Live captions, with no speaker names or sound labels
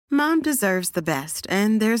Mom deserves the best,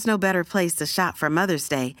 and there's no better place to shop for Mother's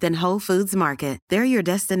Day than Whole Foods Market. They're your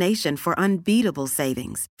destination for unbeatable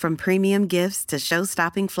savings, from premium gifts to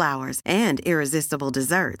show-stopping flowers and irresistible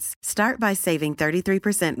desserts. Start by saving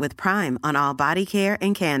 33% with Prime on all body care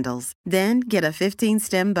and candles. Then get a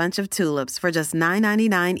 15-stem bunch of tulips for just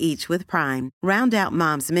 $9.99 each with Prime. Round out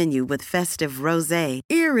Mom's menu with festive rosé,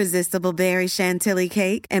 irresistible berry chantilly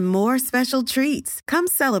cake, and more special treats. Come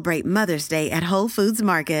celebrate Mother's Day at Whole Foods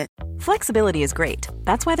Market. Flexibility is great.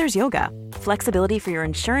 That's why there's yoga. Flexibility for your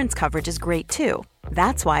insurance coverage is great too.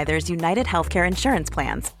 That's why there's United Healthcare Insurance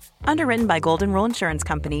Plans. Underwritten by Golden Rule Insurance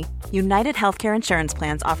Company, United Healthcare Insurance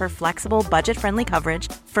Plans offer flexible, budget-friendly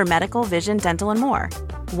coverage for medical, vision, dental, and more.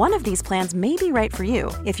 One of these plans may be right for you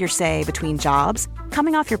if you're, say, between jobs,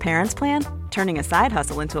 coming off your parents' plan, turning a side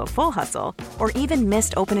hustle into a full hustle, or even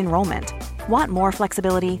missed open enrollment. Want more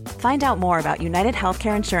flexibility? Find out more about United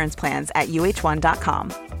Healthcare Insurance Plans at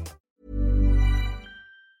uh1.com.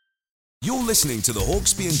 You're listening to the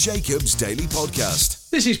Hawksby and Jacobs Daily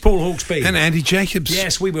Podcast. This is Paul Hawksby. And Andy Jacobs.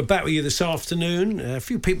 Yes, we were back with you this afternoon. A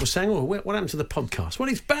few people saying, what happened to the podcast? Well,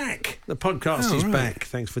 it's back. The podcast is back.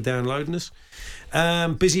 Thanks for downloading us.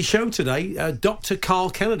 Busy show today. Dr.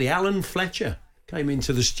 Carl Kennedy, Alan Fletcher, came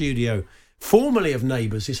into the studio. Formerly of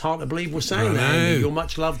Neighbours. It's hard to believe we're saying that, Andy. Your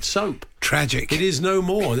much-loved soap. Tragic. It is no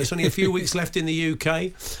more. There's only a few weeks left in the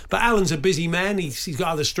UK. But Alan's a busy man. He's got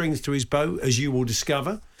other strings to his bow, as you will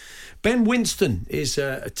discover. Ben Winston is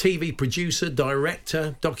a TV producer,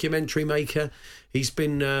 director, documentary maker. He's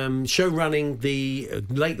been show-running the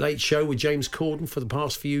Late Late Show with James Corden for the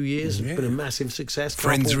past few years. It's been a massive success.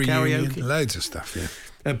 Friends reunion, karaoke. Loads of stuff, yeah.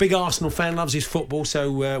 A big Arsenal fan, loves his football,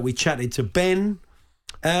 so we chatted to Ben.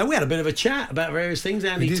 We had a bit of a chat about various things.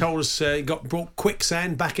 Andy told us he brought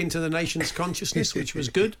quicksand back into the nation's consciousness, which was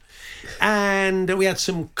good. And we had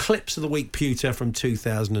some clips of the week pewter from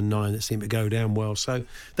 2009 that seemed to go down well. So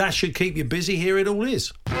that should keep you busy. Here it all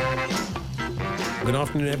is. Good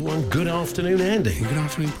afternoon, everyone. Good afternoon, Andy. Good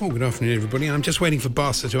afternoon, Paul. Good afternoon, everybody. I'm just waiting for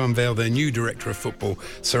Barca to unveil their new director of football,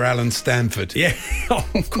 Sir Alan Stanford. Yeah,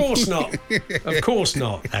 of course not. Of course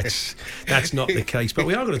not. That's not the case. But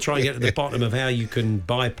we are going to try and get to the bottom of how you can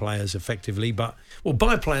buy players effectively, buy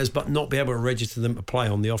players but not be able to register them to play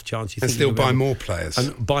on the off chance you and think still buy more players.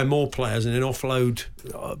 And buy more players and then offload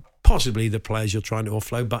possibly the players you're trying to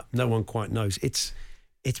offload, but no one quite knows.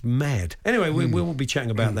 It's mad. Anyway, we will be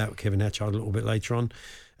chatting about that with Kevin Hatchard a little bit later on.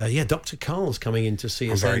 Dr. Carl's coming in to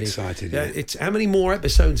see us. I'm very excited. Yeah. It's how many more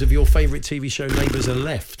episodes of your favourite TV show Neighbours are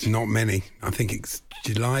left? Not many. I think it's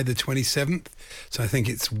July the 27th. So I think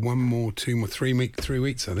it's 1 more, 2 more, 3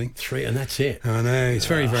 weeks, I think. 3, and that's it. I know. It's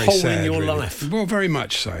very, very whole sad. in your really. life. Well, very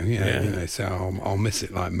much so. Yeah. So I'll miss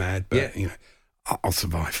it like mad, but I'll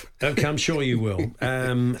survive. Okay, I'm sure you will.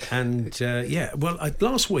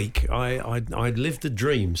 Last week I'd lived a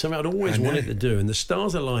dream, something I'd always wanted to do, and the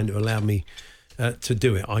stars aligned to allow me to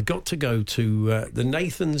do it. I got to go to the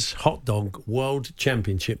Nathan's Hot Dog World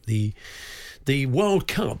Championship, the World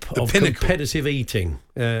Cup of pinnacle. Competitive eating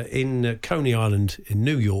in Coney Island in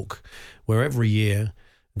New York, where every year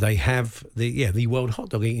they have the World Hot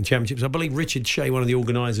Dog Eating Championships. I believe Richard Shea, one of the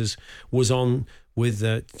organisers, was on with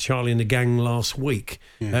Charlie and the gang last week,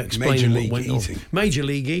 explaining what went on. Major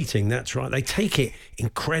League Eating, that's right. They take it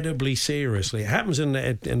incredibly seriously. It happens in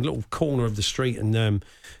a little corner of the street in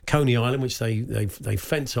Coney Island, which they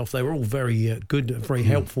fence off. They were all very good, very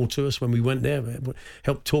helpful to us when we went there.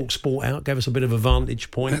 Helped talk sport out, gave us a bit of a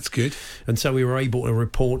vantage point. That's good. And so we were able to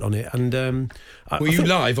report on it. And were you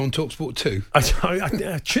live on TalkSport 2?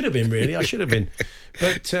 I should have been, really. I should have been.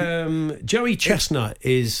 But Joey Chestnut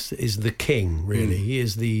is the king, really. He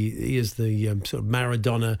is the sort of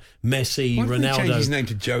Maradona, Messi, Why Ronaldo. Why change his name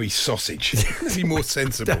to Joey Sausage? That'd be more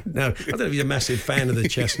sensible. No, I don't know if he's a massive fan of the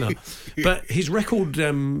chestnut. But his record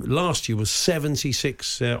last year was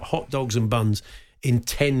 76 hot dogs and buns in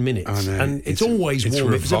 10 minutes. I know. And it's always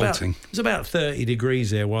warm. Revolting. It was about 30 degrees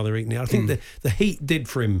there while they're eating it. I think the heat did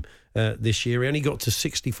for him this year. He only got to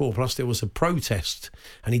 64, plus there was a protest,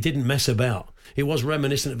 and he didn't mess about. It was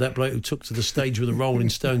reminiscent of that bloke who took to the stage with the Rolling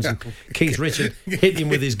Stones and Keith Richards hit him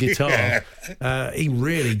with his guitar. He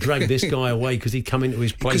really dragged this guy away because he'd come into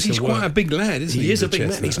his place. Because he's quite a big lad, isn't he? He is a big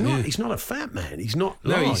man. He's not a fat man. He's not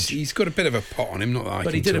large. No, he's got a bit of a pot on him, not that I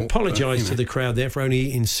But he did apologise to the crowd there for only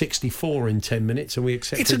eating 64 in 10 minutes, and we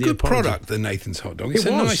accepted the apology. It's a good product, the Nathan's hot dog. It's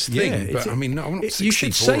a nice thing, but I mean, no, I'm not 64. You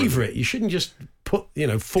should savour it. You shouldn't just forced.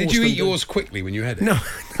 Did you eat yours quickly when you had it? No,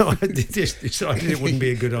 I decided it wouldn't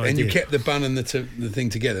be a good idea. And you kept the bun and the thing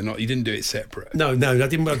together. You didn't do it separate. No, I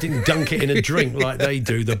didn't dunk it in a drink like they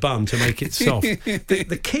do, the bun, to make it soft.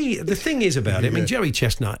 The thing is about it, I mean, Joey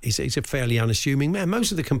Chestnut is a fairly unassuming man.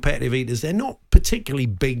 Most of the competitive eaters, they're not particularly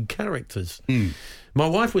big characters. My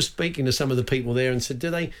wife was speaking to some of the people there and said, do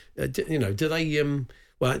they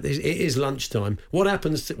well, it is lunchtime. What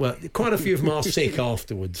happens quite a few of them are sick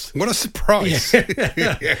afterwards. What a surprise.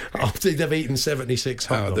 After they've eaten 76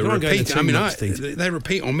 hot dogs. They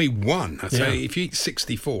repeat on me one. I say, if you eat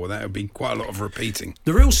 64, that would be quite a lot of repeating.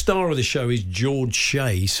 The real star of the show is George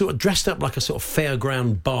Shea. He's sort of dressed up like a sort of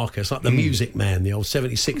fairground barker. It's like the Music Man, the old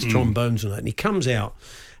 76 trombones and that. And he comes out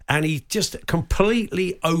and he just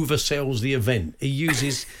completely oversells the event. He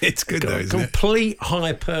uses it's good though, isn't complete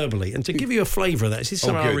hyperbole. And to give you a flavour of that, this is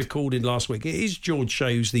something I recorded last week. It is George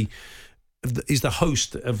Shea who's is the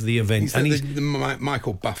host of the event. He's the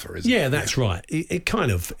Michael Buffer, isn't he? Yeah, that's right. It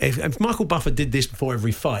kind of, if Michael Buffer did this before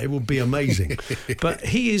every fight, it would be amazing. But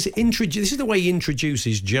he is this is the way he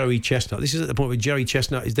introduces Joey Chestnut. This is at the point where Joey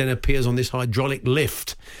Chestnut then appears on this hydraulic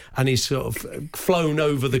lift and he's sort of flown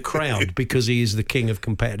over the crowd because he is the king of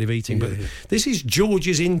competitive eating. But this is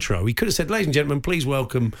George's intro. He could have said, ladies and gentlemen, please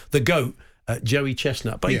welcome the GOAT, Joey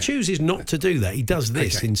Chestnut. But he chooses not to do that. He does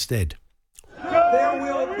this instead. There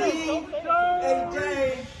will be a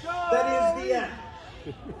day that is the end.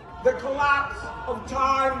 The collapse of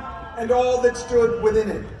time and all that stood within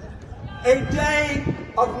it. A day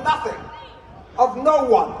of nothing, of no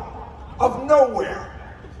one, of nowhere.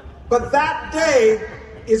 But that day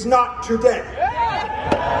is not today.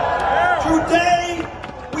 Today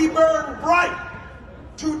we burn bright.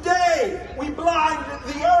 Today we blind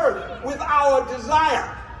the earth with our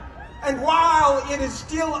desire. And while it is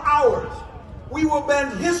still ours, we will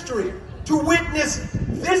bend history to witness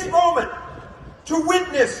this moment, to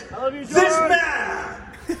witness this man.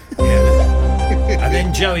 And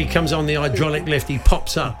then Joey comes on the hydraulic lift, he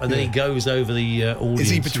pops up and then he goes over the audience. Is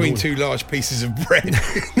he between two large pieces of bread?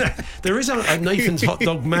 There is a Nathan's hot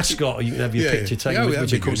dog mascot you can have your picture taken with,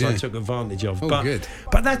 which of course I took advantage of.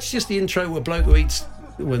 But that's just the intro to a bloke who eats,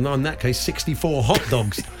 well, in that case, 64 hot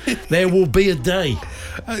dogs. There will be a day.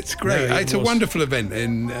 It's great. It's a wonderful event,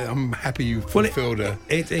 and I'm happy you fulfilled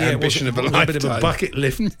ambition of a lifetime. A bit of a bucket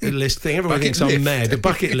list thing. Everyone thinks I'm mad. A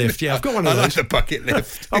bucket lift, I've got one of those. I like the bucket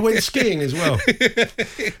lift. I went skiing as well.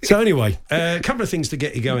 So anyway, a couple of things to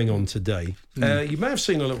get you going on today. You may have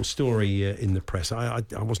seen a little story in the press. I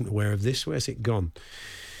wasn't aware of this. Where's it gone?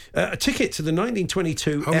 A ticket to the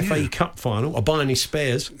 1922 FA Cup final, or buy any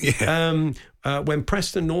spares, when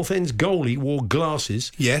Preston North End's goalie wore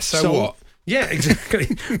glasses. Yes, so what? Yeah,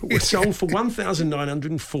 exactly. Was sold for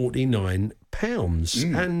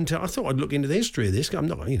 £1,949. And I thought I'd look into the history of this. I'm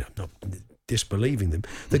not disbelieving them.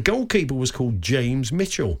 The goalkeeper was called James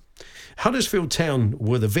Mitchell. Huddersfield Town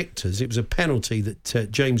were the victors. It was a penalty that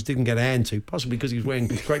James didn't get a hand to, possibly because he was wearing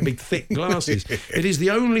great big thick glasses. It is the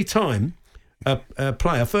only time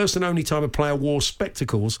first and only time a player wore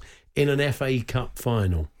spectacles in an FA Cup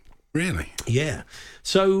final. Really? Yeah.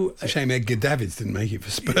 So it's a shame Edgar Davids didn't make it for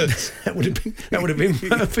Spurs. That would have been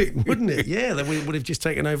perfect, wouldn't it? Yeah, that would have just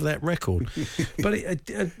taken over that record. But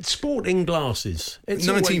sport in glasses. It's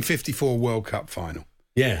 1954 World Cup final.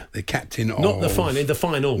 Yeah, the captain of not the final, the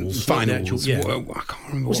finals. Finals. The well, I can't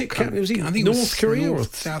remember. Was it North Korea or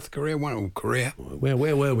South Korea? Korea. Where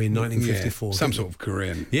were we in 1954? Yeah, some sort of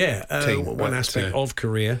Korean. Yeah, one aspect of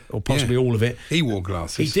Korea, or possibly all of it. He wore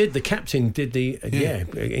glasses. He did. The captain did the I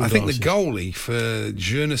glasses. think the goalie for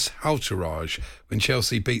Jeunesse Hauterage when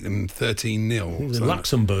Chelsea beat them 13-0. The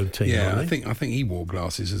Luxembourg team. Yeah, I think he wore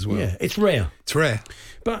glasses as well. Yeah, it's rare. It's rare.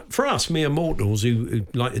 But for us mere mortals who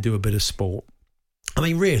like to do a bit of sport. I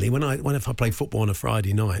mean, really, if I play football on a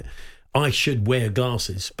Friday night, I should wear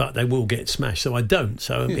glasses, but they will get smashed, so I don't.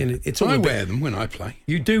 So I mean, it's all. I wear them when I play.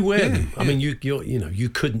 You do wear them. I mean, you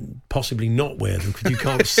couldn't possibly not wear them because you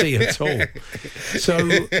can't see at all. So,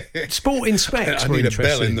 sport in specs. I need a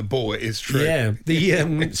bell in the ball. It is true. Yeah.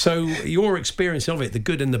 So your experience of it, the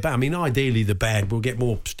good and the bad. I mean, ideally the bad. We'll get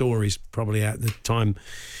more stories probably at the time.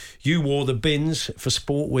 You wore the bins for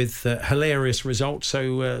sport with hilarious results.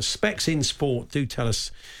 So Specs in Sport, do tell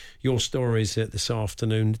us your stories this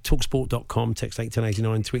afternoon. Talksport.com, text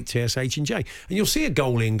 81089, tweet TSH&J. And you'll see a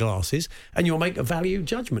goalie in glasses and you'll make a value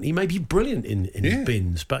judgment. He may be brilliant in his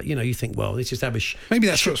bins, but, you think, well, let's just have a... Maybe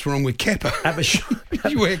that's what's wrong with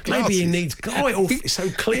Kepa. You wear glasses. Maybe he needs... it's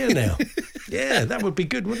so clear now. Yeah, that would be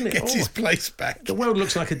good, wouldn't it? Gets his place back. The world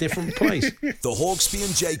looks like a different place. The Hawksby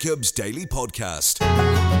and Jacobs Daily Podcast.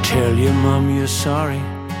 Tell your mum you're sorry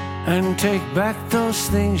and take back those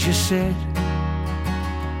things you said.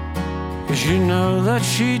 'Cause you know that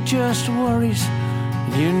she just worries.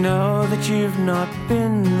 You know that you've not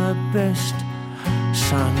been the best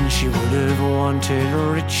son. She would have wanted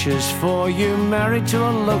riches for you, married to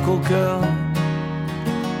a local girl.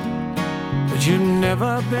 But you've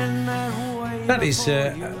never been that way. That is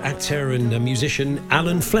actor and musician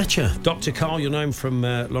Alan Fletcher. Dr. Carl, you'll know him from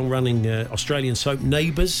long-running Australian soap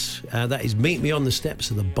Neighbours. That is Meet Me on the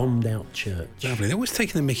Steps of the Bombed-Out Church. Lovely. They're always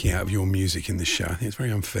taking the mickey out of your music in this show. I think it's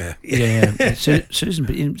very unfair. Yeah,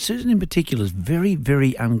 Susan in particular is very,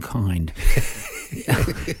 very unkind.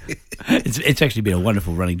 It's actually been a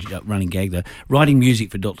wonderful running gag, though. Writing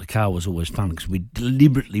music for Dr. Carl was always fun because we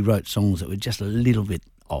deliberately wrote songs that were just a little bit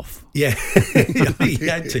off. Yeah, you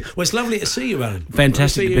had to. Well, it's lovely to see you, Alan.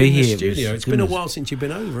 Fantastic to be in the here. studio. It's been a while since you've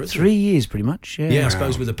been over, hasn't it? 3 years, pretty much. Yeah, I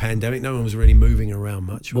suppose with the pandemic, no one was really moving around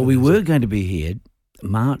much. Well, we were going to be here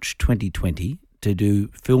March 2020 to do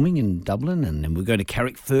filming in Dublin, and then we're going to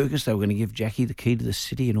Carrickfergus. They were going to give Jackie the key to the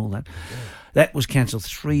city and all that. Yeah. That was cancelled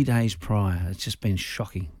 3 days prior. It's just been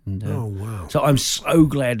shocking. And, oh, wow. So I'm so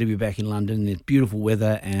glad to be back in London. It's beautiful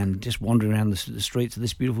weather and just wandering around the streets of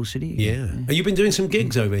this beautiful city again. Yeah. And you've been doing some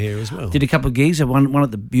gigs over here as well? Did a couple of gigs. One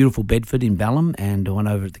at the beautiful Bedford in Balham and one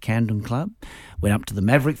over at the Camden Club. Went up to the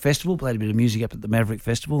Maverick Festival, played a bit of music up at the Maverick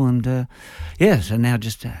Festival, and so now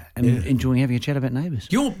just enjoying having a chat about Neighbours.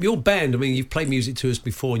 Your band, I mean, you've played music to us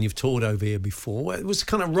before and you've toured over here before. It was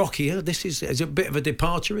kind of rockier. This is a bit of a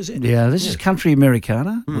departure, is it? Yeah, this is country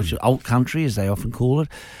Americana, which is alt country, as they often call it,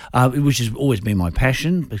 which has always been my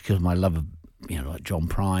passion because of my love of like John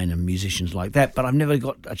Prine and musicians like that. But I've never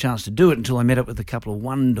got a chance to do it until I met up with a couple of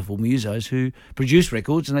wonderful musos who produce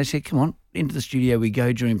records, and they said, come on, into the studio we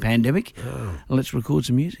go during pandemic, and let's record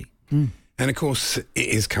some music. And of course, it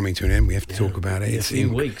is coming to an end. We have to talk about it. It's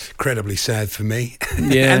incredibly sad for me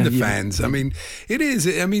and the fans. I mean, it is.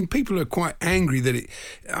 I mean, people are quite angry that it.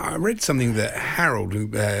 I read something that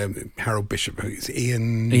Harold Bishop,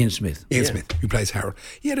 Ian Smith, who plays Harold,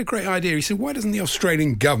 he had a great idea. He said, why doesn't the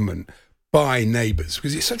Australian government buy Neighbours?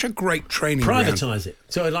 Because it's such a great training ground. Privatise it.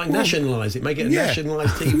 So nationalise it, make it a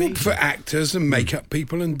nationalised TV. For actors and makeup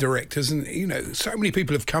people and directors and, so many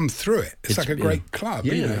people have come through it. It's like a great club.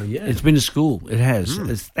 Yeah. It's been a school. It has.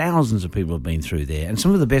 There's thousands of people have been through there. And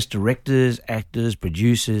some of the best directors, actors,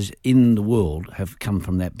 producers in the world have come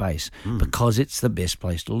from that base because it's the best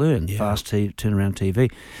place to learn. Yeah. Fast turnaround TV.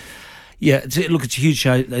 Yeah, it's a huge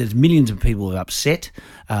show. There's millions of people who are upset,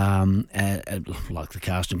 like the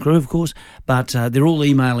cast and crew, of course, but they're all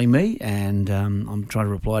emailing me, and I'm trying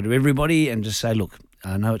to reply to everybody and just say, look,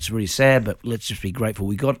 I know it's really sad, but let's just be grateful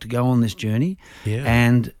we got to go on this journey. Yeah.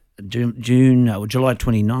 And July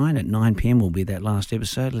 29 at 9 p.m. will be that last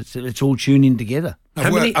episode. Let's all tune in together.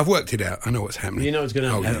 I've worked it out. I know what's happening. You know what's going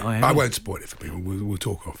to happen. I won't spoil it for people. We'll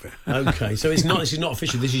talk off it. Okay, so this is not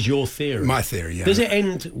official. This is your theory. My theory. Yeah. Does it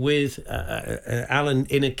end with Alan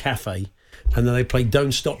in a cafe? And then they play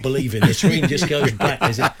Don't Stop Believing. The screen just goes black.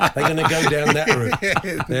 Is it? They're going to go down that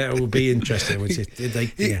route. That will be interesting.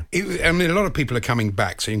 I mean, a lot of people are coming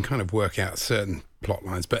back, so you can kind of work out certain plot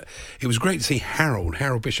lines. But it was great to see Harold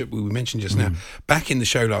Bishop, who we mentioned just now, back in the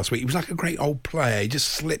show last week. He was like a great old player. He just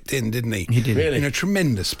slipped in, didn't he? He did. Really?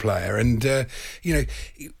 Tremendous player. And, at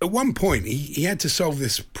one point, he had to solve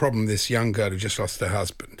this problem, this young girl who just lost her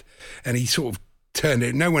husband. And he sort of turned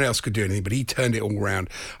it. No one else could do anything, but he turned it all around.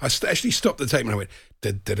 I actually stopped the tape and I went,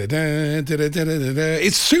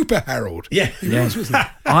 it's Super Harold. Yeah.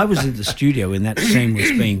 I was in the studio when that scene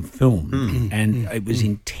was being filmed, and it was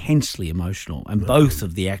intensely emotional. And both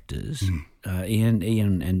of the actors,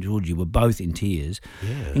 Ian and Georgie, were both in tears.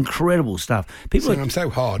 Yeah. Incredible stuff. I'm so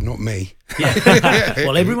hard, not me. Yeah.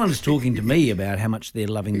 Well, everyone's talking to me about how much they're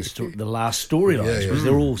loving the last storylines because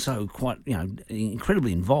they're all so quite,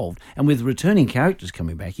 incredibly involved. And with returning characters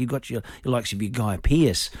coming back, you've got your likes of your Guy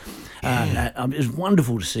Pearce. It was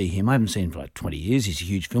wonderful to see him. I haven't seen him for like 20 years. He's a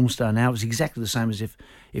huge film star now. It was exactly the same as if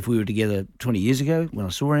we were together 20 years ago when I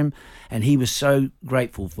saw him. And he was so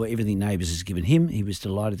grateful for everything Neighbours has given him. He was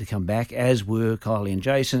delighted to come back, as were Kylie and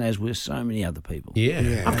Jason, as were so many other people.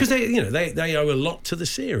 Yeah. Because they owe a lot to the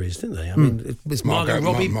series, didn't they? I mean, was Margot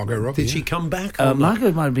Robbie? Did she come back?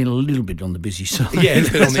 Margot might have been a little bit on the busy side. Yeah,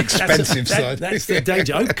 a bit on the expensive side. That's the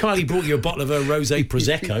danger. I hope Kylie brought you a bottle of her rosé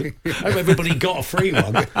Prosecco. I hope everybody got a free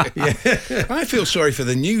one. Yeah. I feel sorry for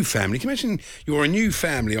the new family. Can you imagine you're a new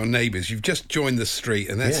family on Neighbours? You've just joined the street,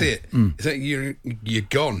 and that's it. Is that you're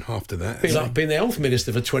gone after that? It's like being the health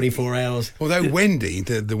minister for 24 hours. Although Wendy,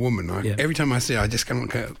 the woman, every time I see her, I just kind of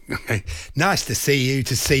go, okay, nice to see you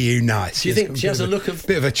nice. Do you think she has a look of...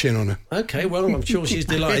 Bit of a chin on her. Okay, well, I'm sure she's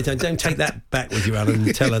delighted. Don't take that back with you, Alan,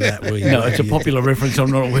 and tell her that, will you? No, it's a popular reference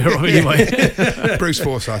I'm not aware of anyway. Bruce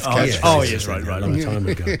Forsyth. Yes, right. A long time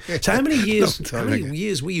ago. So how many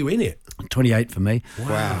years were you in it? 28 for me.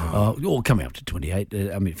 Wow. All coming up to 28.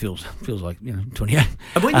 It feels like 28.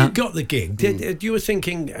 And when you got the gig, you were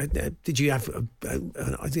thinking, did you have?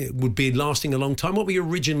 I think it would be lasting a long time. What were you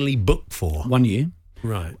originally booked for? 1 year.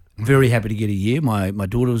 Right. Very happy to get a year. My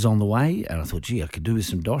daughter was on the way, and I thought, gee, I could do with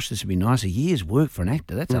some dosh. This would be nice. A year's work for an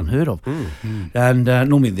actor. That's unheard of. And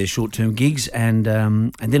normally they're short-term gigs, and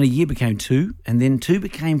then a year became 2, and then 2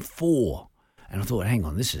 became 4. And I thought, hang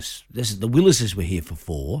on, this is the Willises were here for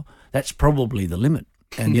 4. That's probably the limit.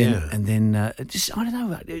 And then I don't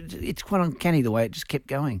know. It's quite uncanny the way it just kept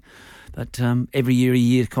going. But every year, a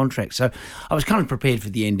year contract. So I was kind of prepared for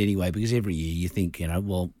the end anyway, because every year you think,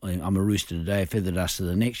 well, I'm a rooster today, a feather duster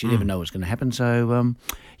the next. You never know what's going to happen. So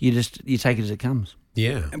you take it as it comes.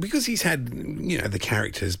 Yeah. And because he's had, the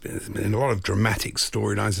characters, been a lot of dramatic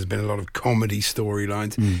storylines, there's been a lot of comedy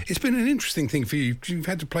storylines. It's been an interesting thing for you. You've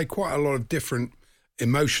had to play quite a lot of different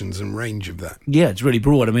emotions and range of that. Yeah, it's really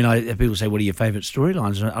broad. I mean, people say, what are your favourite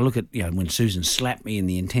storylines? I look at, when Susan slapped me and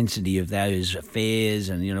the intensity of those affairs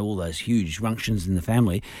and, all those huge runctions in the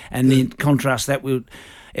family, and then contrast that with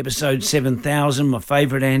episode 7000, my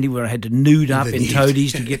favourite, Andy, where I had to nude up in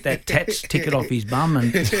toadies to get that Tats ticket off his bum,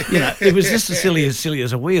 and it was just as silly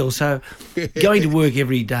as a wheel. So going to work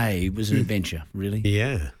every day was an adventure, really.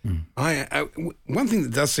 Yeah. One thing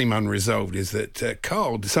that does seem unresolved is that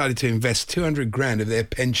Carl decided to invest $200,000 of their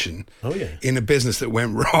pension in a business that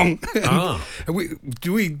went wrong.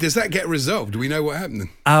 Does that get resolved? Do we know what happened?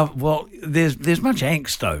 Well, there's much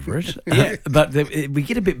angst over it, but we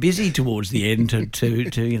get a bit busy towards the end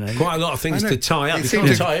to quite a lot of things to tie up. You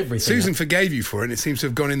can't tie everything. Susan forgave you for it, and it seems to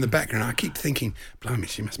have gone in the background. I keep thinking, blimey,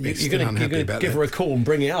 she must be still unhappy about that. Give her a call and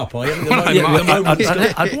bring it up, are you?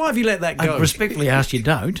 Why have you let that go? I'd respectfully ask you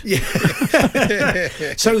don't. So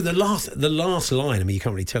the last line, I mean, you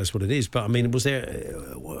can't really tell us what it is, but I mean, was there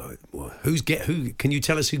who can you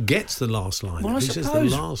tell us who gets the last line? Well,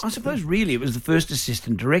 I suppose really it was the first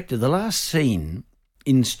assistant director. The last scene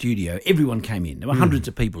in studio, everyone came in. There were hundreds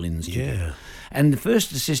of people in the studio. Yeah. And the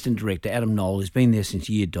first assistant director, Adam Knoll, has been there since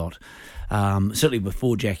year dot, certainly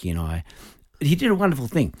before Jackie and I. He did a wonderful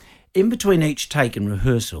thing. In between each take and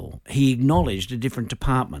rehearsal, he acknowledged a different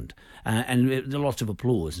department, and there were lots of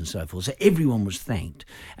applause and so forth. So everyone was thanked.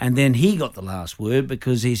 And then he got the last word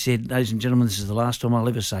because he said, ladies and gentlemen, this is the last time I'll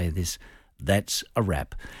ever say this. That's a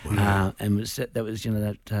wrap. Wow. And that was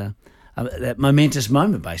that momentous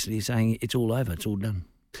moment, basically, saying it's all over, it's all done.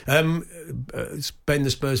 Ben, the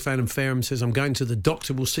Spurs fan in Fareham, says, I'm going to the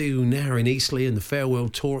Doctor Will See You Now in Eastleigh and the farewell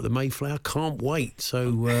tour at the Mayflower. Can't wait.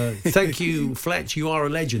 So thank you, Fletch. You are a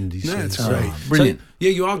legend, he says. That's great. Brilliant. So,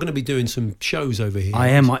 you are going to be doing some shows over here. I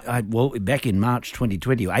am. Well, back in March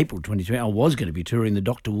 2020, or April 2020, I was going to be touring the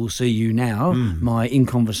Doctor Will See You Now, my In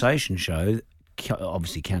Conversation show,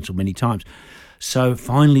 obviously cancelled many times. So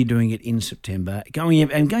finally doing it in September,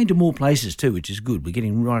 going to more places too, which is good. We're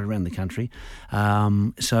getting right around the country.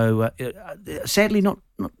 Sadly, not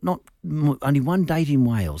only one date in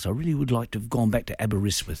Wales. I really would like to have gone back to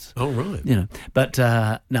Aberystwyth. Oh right. But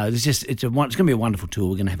no, it's going to be a wonderful tour.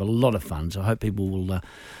 We're going to have a lot of fun. So I hope people will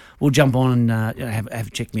jump on and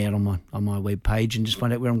have check me out on my web page and just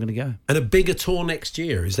find out where I'm going to go. And a bigger tour next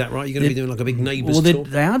year, is that right? You're going to be doing like a big Neighbours tour?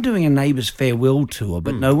 They are doing a Neighbours farewell tour,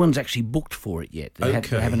 but no one's actually booked for it yet. They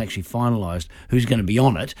haven't actually finalised who's going to be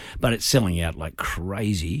on it, but it's selling out like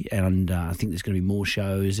crazy, and I think there's going to be more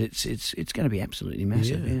shows. It's going to be absolutely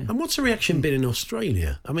massive. Yeah. And what's the reaction been in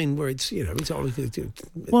Australia? I mean, where it's it's always...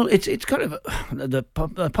 Well, it's kind of the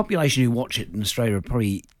population who watch it in Australia are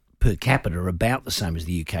probably per capita are about the same as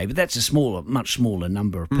the UK, but that's a much smaller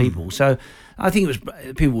number of people. So I think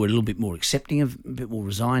people were a little bit more accepting of, a bit more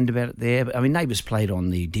resigned about it there. But I mean, Neighbours played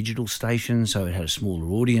on the digital station, so it had a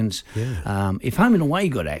smaller audience. Yeah. If Home and Away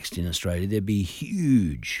got axed in Australia, there'd be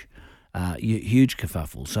huge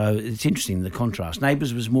kerfuffle. So it's interesting, the contrast.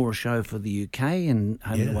 Neighbours was more a show for the UK, and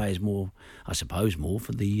Home and Away is more, I suppose, more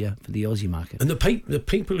for the Aussie market. And the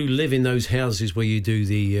people who live in those houses where you do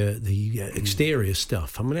the exterior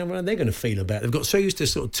stuff, I mean, how are they going to feel about it? They've got so used to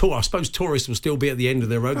sort of tour. I suppose tourists will still be at the end of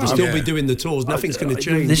their road. They'll still be doing the tours. Nothing's going to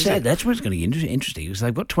change. That's what's going to be interesting, because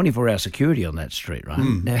they've got 24-hour security on that street, right?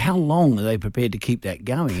 Now, how long are they prepared to keep that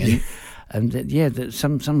going? And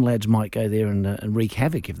some lads might go there and wreak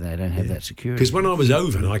havoc if they don't have that security. Because when I was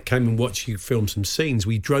over and I came and watched you film some scenes,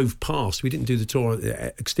 we drove past. We didn't do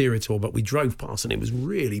the exterior tour, but we drove past and it was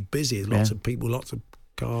really busy. Lots of people, lots of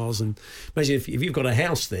cars. And imagine if you've got a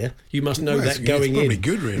house there, you must know that going in. It's probably in.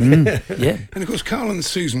 good, really. Yeah. And of course, Carl and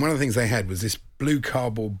Susan, one of the things they had was this blue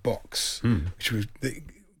cardboard box, which was...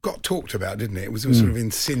 got talked about, didn't it? It was sort of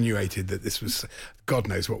insinuated that this was, God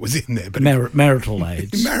knows what was in there. But marital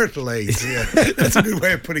aids. Marital aids, yeah. That's a good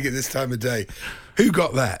way of putting it this time of day. Who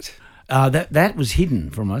got that? That was hidden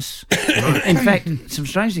from us. In fact, some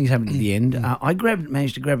strange things happened at the end. I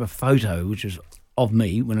managed to grab a photo, which was of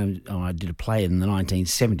me when I did a play in the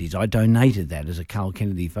 1970s. I donated that as a Carl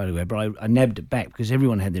Kennedy photograph, but I nabbed it back because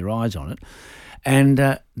everyone had their eyes on it. And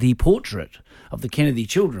the portrait of the Kennedy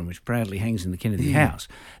children, which proudly hangs in the Kennedy house,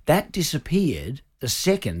 that disappeared the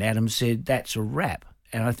second Adam said, "That's a wrap."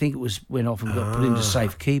 And I think it went off and got put into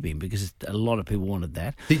safekeeping because a lot of people wanted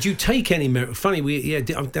that. Did you take any merit? Funny,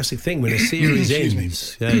 that's the thing. When a series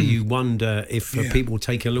ends, you wonder if people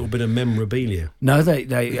take a little bit of memorabilia. No,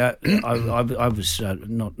 I was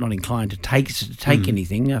not inclined to take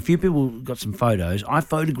anything. A few people got some photos. I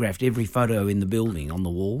photographed every photo in the building on the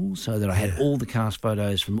wall so that I had all the cast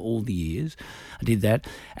photos from all the years. I did that.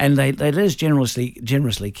 And they let us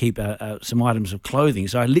generously keep some items of clothing.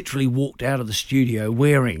 So I literally walked out of the studio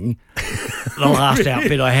wearing the last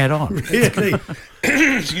outfit I had on. Really?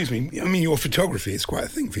 Excuse me. I mean, your photography is quite a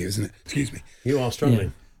thing for you, isn't it? Excuse me. You are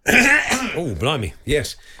struggling. Yeah. Oh, blimey.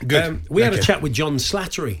 Yes. Good. We had a chat with John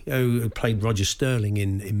Slattery, who played Roger Sterling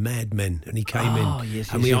in Mad Men, and he came in.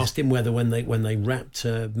 And we asked him whether when they wrapped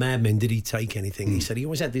Mad Men, did he take anything? He said he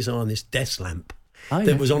always had this desk lamp.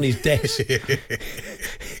 That was on his desk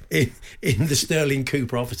in the Sterling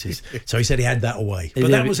Cooper offices. So he said he had that away.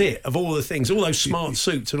 But that was it. Of all the things, all those smart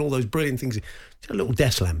suits and all those brilliant things, a little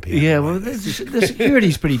desk lamp here. Yeah, well, the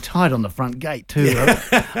security's pretty tight on the front gate too.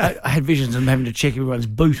 I had visions of them having to check everyone's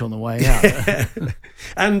boot on the way out.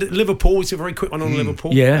 And Liverpool, it's a very quick one on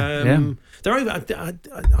Liverpool. Yeah. They're over.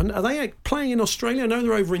 Are they playing in Australia? I know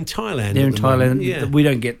they're over in Thailand. They're in Thailand. Yeah. We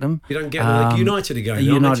don't get them. You don't get them. United are going.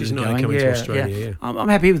 United are coming to Australia. Yeah. I'm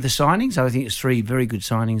happy with the signings. I think it's 3 very good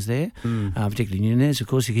signings there, particularly Nunez. Of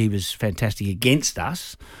course, he was fantastic against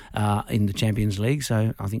us in the Champions League.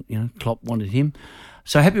 So I think Klopp wanted him.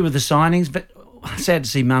 So happy with the signings, but sad to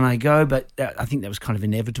see Mane go. But I think that was kind of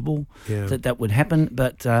inevitable that would happen.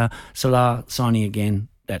 But Salah signing again,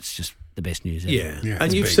 that's just the best news ever. Yeah.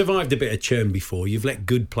 And you've survived a bit of churn before. You've let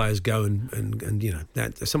good players go, and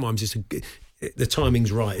that sometimes the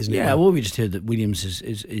timing's right, isn't it? Yeah. Well, we just heard that Williams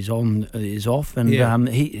is off, and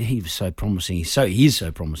he was so promising. He is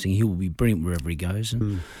so promising. He will be brilliant wherever he goes.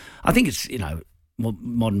 And I think it's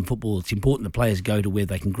modern football. It's important the players go to where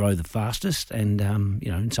they can grow the fastest. And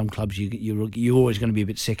in some clubs you're always going to be a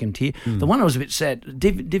bit second tier. The one I was a bit sad,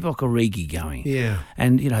 Divock Origi going. Yeah.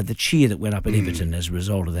 And the cheer that went up at Everton as a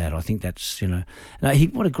result of that. I think that's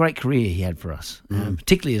what a great career he had for us,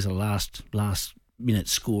 particularly as a last minute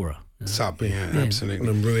scorer. Sub, absolutely.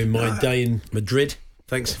 And ruined my day in Madrid.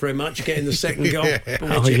 Thanks very much. Getting the second goal. But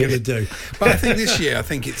what are you going to do? But I think this year,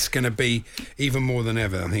 it's going to be even more than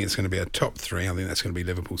ever. I think it's going to be a top 3. I think that's going to be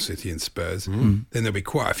Liverpool, City and Spurs. Then there'll be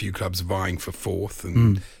quite a few clubs vying for 4th,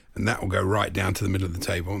 and that will go right down to the middle of the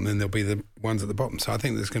table, and then there'll be the ones at the bottom. So I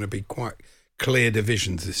think there's going to be quite clear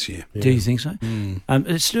divisions this year. Yeah. Do you think so?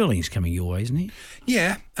 Sterling's coming your way, isn't he?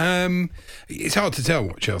 Yeah. It's hard to tell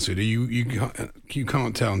what Chelsea do. You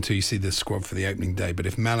can't tell until you see the squad for the opening day. But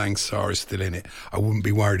if Malang Sarr is still in it, I wouldn't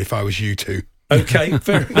be worried if I was you two. Okay,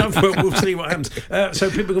 fair enough. We'll see what happens. So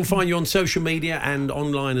people can find you on social media and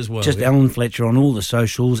online as well. Just Alan Fletcher on all the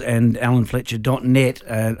socials and alanfletcher.net.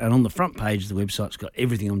 And on the front page of the website's got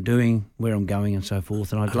everything I'm doing, where I'm going and so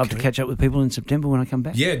forth. And I'd love to catch up with people in September when I come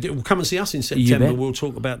back. Yeah, come and see us in September. We'll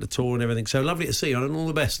talk about the tour and everything. So lovely to see you, and all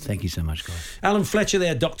the best. Thank you so much, guys. Alan Fletcher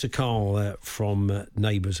there, Dr. Carl from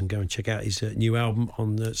Neighbours, and go and check out his new album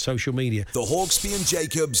on social media. The Hawksbee and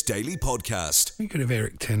Jacobs Daily Podcast. Thinking of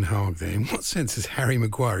Eric Ten Hag there, in what sense has Harry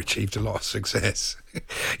Maguire achieved a lot of success?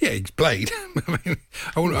 Yeah, he's played.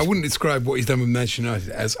 I wouldn't describe what he's done with Manchester United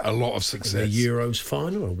as a lot of success. A Euros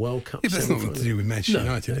final, a World Cup. Yeah, but that's nothing to do with Manchester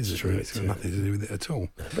United, is it? Really, it's got nothing to do with it at all.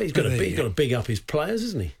 But he's got to big up his players,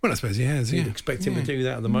 hasn't he? Well, I suppose he has. You'd expect him to do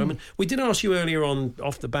that at the moment. We did ask you earlier on,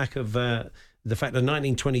 off the back of the fact the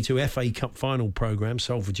 1922 FA Cup final programme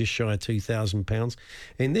sold for just shy of £2,000.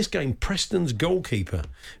 In this game, Preston's goalkeeper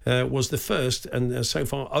was the first and so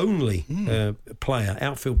far only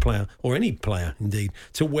outfield player, or any player indeed,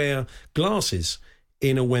 to wear glasses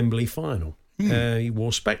in a Wembley final. He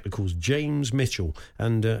wore spectacles, James Mitchell.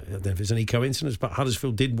 And I don't know if there's any coincidence, but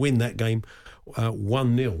Huddersfield did win that game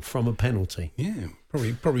 1-0 from a penalty. Yeah,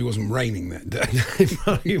 probably wasn't raining that day.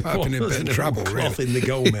 It might have been a bit of trouble, cloth really. in the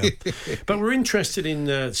goal mouth. But we're interested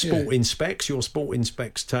in Sport Inspects, your Sport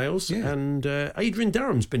Inspects tales. Yeah. And Adrian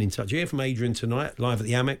Durham's been in touch. You hear from Adrian tonight, live at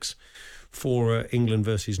the Amex for England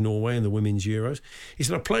versus Norway in the Women's Euros. He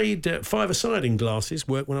said, I played five-a-side in Glasses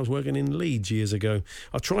when I was working in Leeds years ago.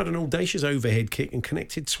 I tried an audacious overhead kick and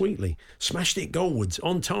connected sweetly. Smashed it goalwards,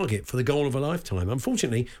 on target for the goal of a lifetime.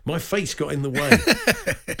 Unfortunately, my face got in the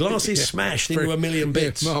way. Glasses smashed into a million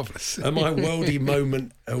bits. Marvellous. And my worldy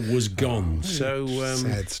moment was gone. So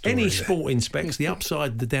sad story, any that. Sport Inspects, the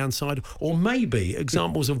upside, the downside, or maybe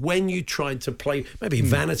examples of when you tried to play, maybe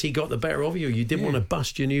vanity got the better of you, you didn't want to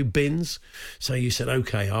bust your new bins. So you said,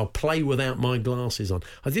 OK, I'll play without my glasses on.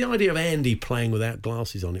 The idea of Andy playing without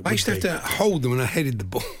glasses on, I used to have to hold them when I headed the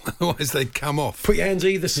ball, otherwise they'd come off. Put your hands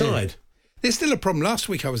either side. There's still a problem. Last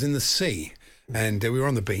week I was in the sea and we were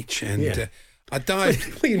on the beach and I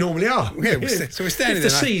dived. Well, you normally are. Yeah, so we're standing if there. the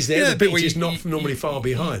sea's there, the bit beach is not normally far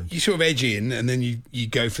behind. You sort of edge in and then you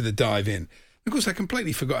go for the dive in. Of course, I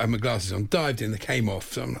completely forgot I had my glasses on, dived in, they came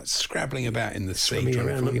off, so I'm like scrabbling about in the sea. Swimming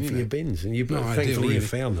around looking for your bins, and thankfully you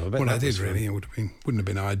found them. Well, I did really. It wouldn't have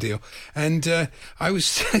been ideal. And I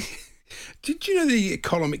was... Did you know the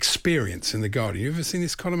column Experience in The Guardian? You ever seen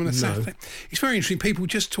this column on a Saturday? It's very interesting. People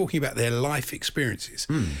just talking about their life experiences.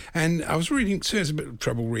 And I was reading, so there's a bit of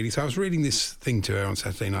trouble reading, so I was reading this thing to her on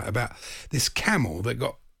Saturday night about this camel that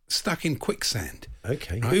got stuck in quicksand.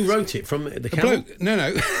 Okay. Right? Who wrote it? From the camel? Bloke,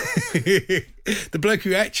 no. The bloke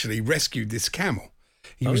who actually rescued this camel.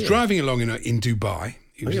 He was driving along in Dubai.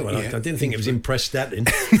 I didn't think it was impressed that in.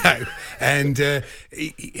 No. And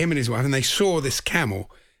him and his wife, and they saw this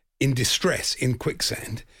camel in distress in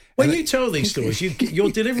quicksand. When you tell these stories,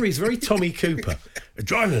 your delivery is very Tommy Cooper.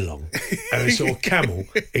 Driving along, and we saw a camel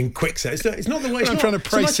in quicksand. It's not the way I'm trying to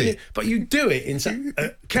praise it. But you do it in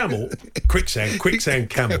camel, quicksand,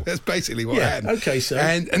 camel. That's basically what happened. Okay, so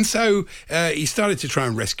and so he started to try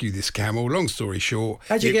and rescue this camel. Long story short,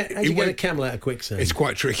 how'd you get a camel out of quicksand? It's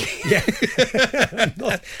quite tricky. Yeah,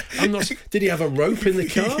 I'm not. Did he have a rope in the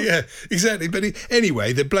car? Yeah, exactly. But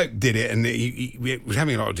anyway, the bloke did it, and he was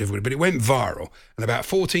having a lot of difficulty. But it went viral, and about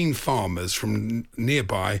 14 farmers from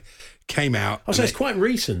nearby came out. Oh, so it's quite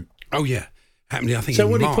recent. Oh, yeah. Happened, I think, so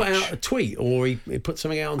in would March. he put out a tweet or he put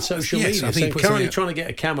something out on social media? I think saying, currently trying to get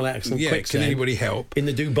a camel out of some quicksand. Can anybody help? In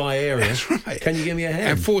the Dubai area. That's right. Can you give me a hand?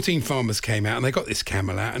 And 14 farmers came out and they got this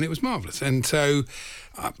camel out and it was marvellous. And so,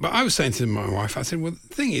 but I was saying to my wife, I said, well,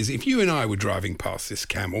 the thing is, if you and I were driving past this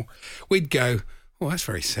camel, we'd go, well, that's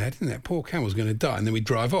very sad, isn't it? Poor camel's going to die. And then we'd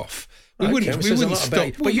drive off. We wouldn't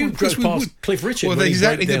stop. But you drove past Cliff Richard. Well,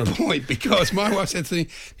 exactly the point, because my wife said to me,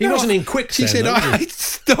 he wasn't in quicksand. She said, I'd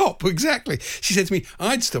stop. Exactly. She said to me,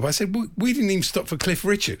 I'd stop. I said, we didn't even stop for Cliff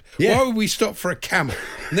Richard. Yeah. Why would we stop for a camel?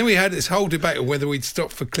 And then we had this whole debate of whether we'd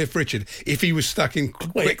stop for Cliff Richard if he was stuck in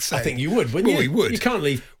quicksand. I think you would, wouldn't you? Well, we would. You can't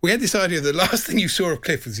leave. We had this idea that the last thing you saw of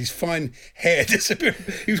Cliff was his fine hair disappearing.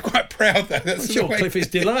 He was quite proud that. I'm sure Cliff is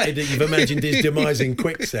delighted that you've imagined his demise in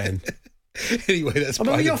quicksand. Anyway, that's. I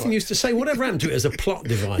mean, we often used to say, whatever happened to it as a plot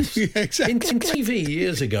device? Yeah, exactly. In TV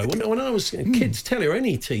years ago, when I was kids' telly or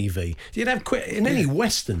any TV, you'd have in any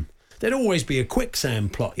Western. There'd always be a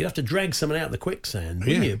quicksand plot. You'd have to drag someone out of the quicksand,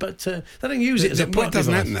 wouldn't you? But they don't use it as a plot device.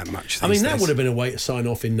 It doesn't happen that much. I mean, that would have been a way to sign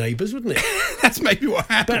off in Neighbours, wouldn't it? That's maybe what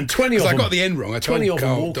happened. About 20 of them. I got the end wrong. I told 20 of them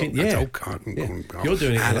Carl. walking. I told Carl. You're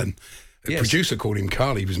doing it, Alan. The producer called him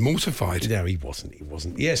Carl. He was mortified. No, he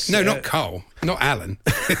wasn't. Yes. No, not Carl. Not Alan.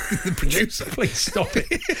 The producer. Please stop it.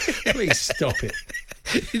 Please stop it.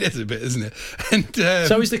 It is a bit, isn't it? And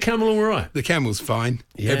so is the camel all right? The camel's fine.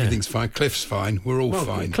 Yeah. Everything's fine. Cliff's fine. We're all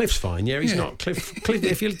fine. Cliff's fine. Yeah, he's not. Cliff.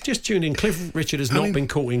 If you're just tuned in, Cliff Richard has not been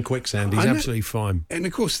caught in quicksand. He's absolutely fine. And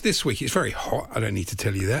of course, this week it's very hot. I don't need to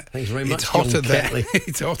tell you that. Thanks very much.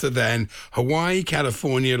 It's hotter than Hawaii,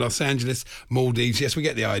 California, Los Angeles, Maldives. Yes, we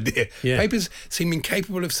get the idea. Yeah. Papers seem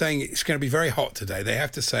incapable of saying it's going to be very hot today. They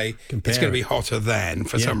have to say it's going to be hotter than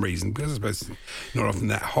for some reason, because I suppose it's not often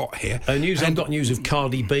that hot here. I've got news of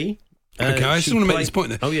Cardi B. Okay, I just want to make this point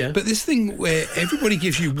there. Oh, yeah. But this thing where everybody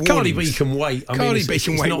gives you warnings. Cardi B can wait. Cardi B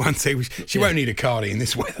can wait one day. She won't need a cardi in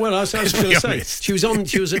this weather. Well, I was going to say, she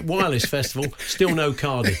was at Wireless Festival, still no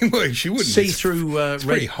cardi. Well, she wouldn't. See-through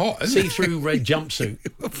very hot, isn't it? See-through red jumpsuit,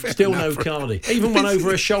 still no cardi. Even one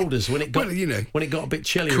over her shoulders when it got a bit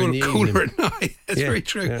chillier in the evening. Cooler at night. That's very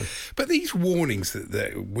true. Yeah. But these warnings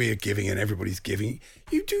that we're giving and everybody's giving,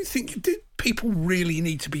 you do think... People really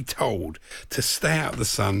need to be told to stay out of the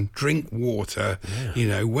sun, drink water,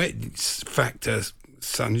 wet factor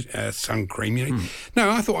sun cream. You know, no,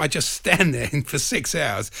 I thought I'd just stand there for 6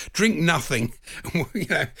 hours, drink nothing,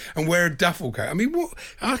 and wear a duffel coat. I mean, what?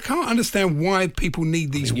 I can't understand why people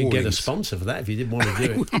need these warnings. You'd get a sponsor for that if you didn't want to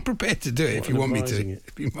do it. I'm prepared to do it if you want me to.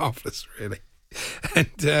 It'd be marvellous, really. And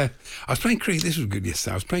I was playing cricket. This was good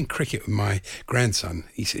yesterday. I was playing cricket with my grandson.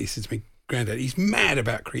 He said to me, Granddad, he's mad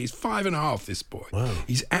about cricket. He's 5.5, this boy. Wow.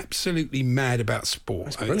 He's absolutely mad about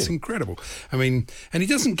sport. It's incredible. I mean, and he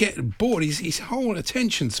doesn't get bored. His whole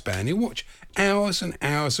attention span, he'll watch hours and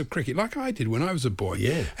hours of cricket, like I did when I was a boy.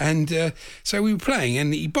 Yeah. And so we were playing,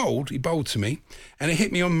 and he bowled to me, and it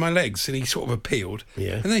hit me on my legs, and he sort of appealed.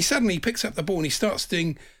 Yeah. And then suddenly he picks up the ball, and he starts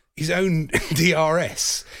doing his own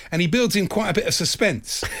DRS, and he builds in quite a bit of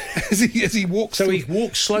suspense as he walks. So he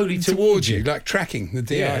walks slowly towards you, like tracking the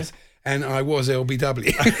DRS. Yeah. And I was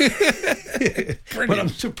LBW. Well, I'm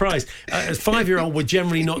surprised. A 5-year-old would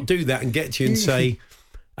generally not do that and get to you and say,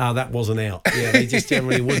 that wasn't out. Yeah, they just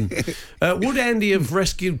generally wouldn't. Would Andy have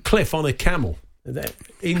rescued Cliff on a camel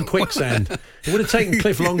in quicksand? It would have taken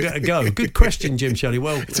Cliff longer to go. Good question, Jim Shelley.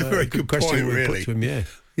 Well, it's a very good question point, really. Put to him, yeah.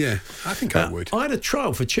 Yeah, I think I would. I had a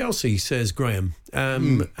trial for Chelsea, says Graham,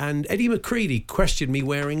 and Eddie McCready questioned me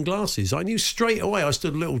wearing glasses. I knew straight away I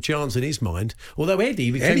stood a little chance in his mind, although Eddie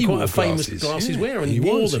became quite a famous glasses wearer, and he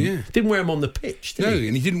wore them. Yeah. Didn't wear them on the pitch, did he? No,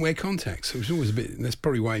 and he didn't wear contacts, so it was always a bit... That's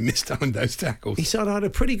probably why he missed on those tackles. He said, I had a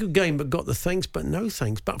pretty good game, but got the thanks, but no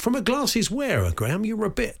thanks. But from a glasses wearer, Graham, you were a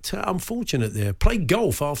bit unfortunate there. Played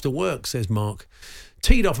golf after work, says Mark.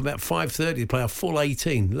 Teed off about 5:30 to play a full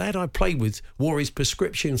 18. Lad I played with wore his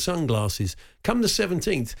prescription sunglasses. Come the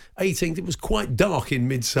 17th, 18th, it was quite dark in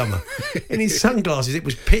midsummer. In his sunglasses, it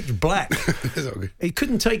was pitch black. He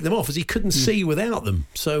couldn't take them off as he couldn't see without them.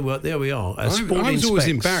 So there we are. I was always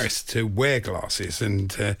embarrassed to wear glasses, and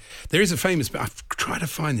there is a famous... I've tried to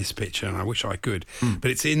find this picture, and I wish I could, but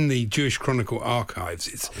it's in the Jewish Chronicle archives.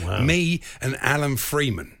 It's me and Alan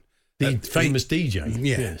Freeman. The famous DJ?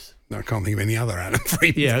 Yeah. Yes. No, I can't think of any other Alan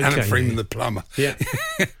Freeman. Yeah, okay, Alan Freeman, the plumber. Yeah.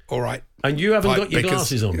 All right. And you haven't got your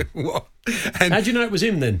glasses on? What? And how'd you know it was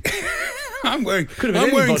him then? I'm wearing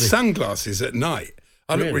sunglasses at night.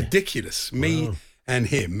 I look ridiculous, me and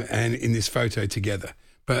him, and in this photo together.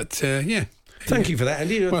 But, yeah. Thank you for that,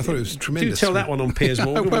 Andy. Well, I thought it was tremendous. Do tell that one on Piers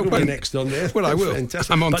Morgan. We'll be next on there. Well, I will.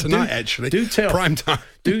 Fantastic. I'm on tonight, actually. Prime time.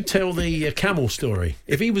 Do tell the camel story.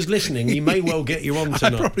 If he was listening, he may well get you on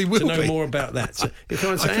tonight. I probably will to know more about that. So if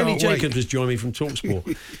I say Andy Jacobs has joined me from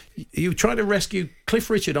TalkSport. You tried to rescue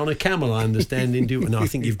Cliff Richard on a camel, I understand. No, I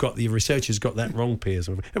think the researchers got that wrong, Piers.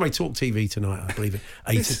 Anyway, Talk TV tonight, I believe, at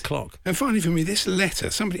 8 o'clock. And finally, for me, this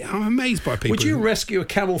letter. I'm amazed by people. Would you rescue a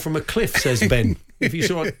camel from a cliff, says Ben? If you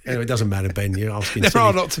saw it, anyway, it doesn't matter, Ben. You're asking. There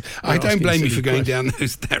are lots. I don't blame you for going down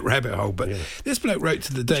that rabbit hole, but this bloke wrote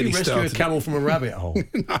to the Daily Star. Would you rescue a camel from a rabbit hole?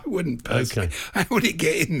 No, I wouldn't personally. Okay. How would it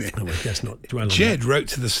get in there? Oh, well, let's not dwell on Jed wrote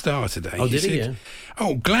to the Star today. Oh, did he? Yeah.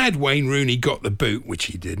 Oh, glad Wayne Rooney got the boot, which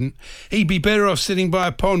he didn't. He'd be better off sitting by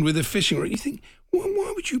a pond with a fishing rod. You think,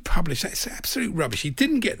 why would you publish that? It's absolute rubbish. He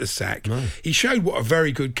didn't get the sack. No. He showed what a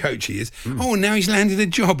very good coach he is. Oh, and now he's landed a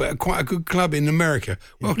job at quite a good club in America.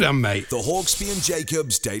 Well done, mate. The Hawksby and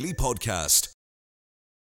Jacobs Daily Podcast.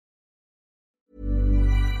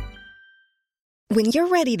 When you're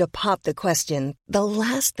ready to pop the question, the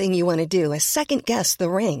last thing you want to do is second-guess the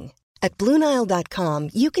ring. At BlueNile.com,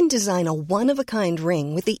 you can design a one-of-a-kind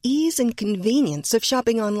ring with the ease and convenience of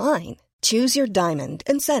shopping online. Choose your diamond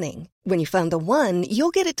and setting. When you find the one, you'll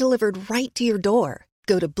get it delivered right to your door.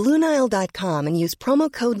 Go to BlueNile.com and use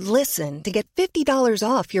promo code LISTEN to get $50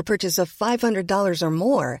 off your purchase of $500 or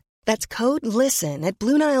more. That's code LISTEN at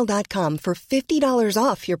BlueNile.com for $50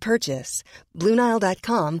 off your purchase.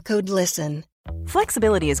 BlueNile.com, code LISTEN.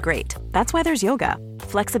 Flexibility is great. That's why there's yoga.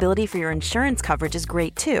 Flexibility for your insurance coverage is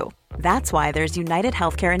great too. That's why there's United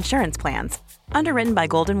Healthcare Insurance Plans. Underwritten by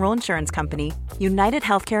Golden Rule Insurance Company, United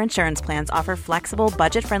Healthcare Insurance Plans offer flexible,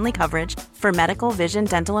 budget-friendly coverage for medical, vision,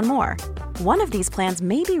 dental, and more. One of these plans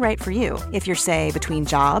may be right for you if you're, say, between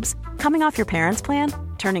jobs, coming off your parents' plan,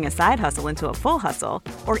 turning a side hustle into a full hustle,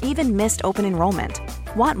 or even missed open enrollment.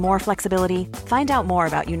 Want more flexibility? Find out more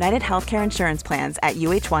about United Healthcare Insurance Plans at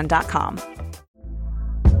uh1.com.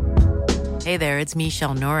 Hey there, it's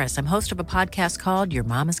Michelle Norris. I'm host of a podcast called Your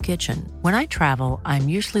Mama's Kitchen. When I travel, I'm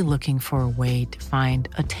usually looking for a way to find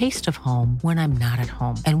a taste of home when I'm not at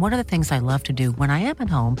home. And one of the things I love to do when I am at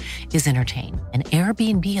home is entertain. And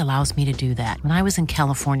Airbnb allows me to do that. When I was in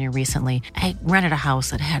California recently, I rented a house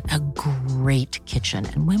that had a great kitchen.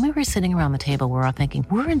 And when we were sitting around the table, we were all thinking,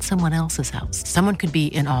 we're in someone else's house. Someone could be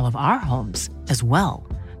in all of our homes as well.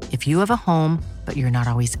 If you have a home, but you're not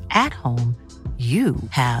always at home, you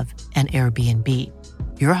have an Airbnb.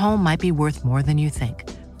 your home might be worth more than you think.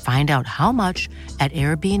 Find out how much at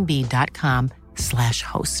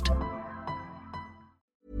airbnb.com/host.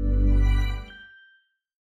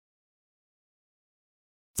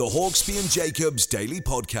 The Hawksbee and Jacobs Daily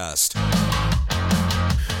Podcast.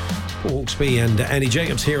 Paul Hawksbee and Andy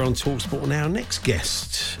Jacobs here on TalkSport. Now, next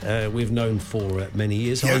guest, we've known for many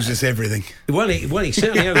years. He owes us everything. Well, he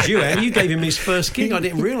certainly owes you, Andy. You gave him his first gig. I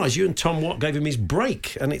didn't realise you and Tom Watt gave him his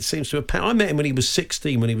break, and it seems to have... I met him when he was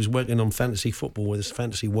 16, when he was working on fantasy football with his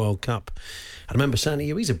Fantasy World Cup. I remember saying to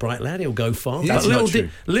you, he's a bright lad, he'll go far. That's little not true.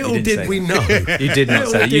 Little did we know. You did not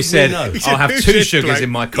say that. You said, I'll have 2 sugars in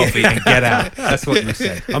my coffee and get out. That's what you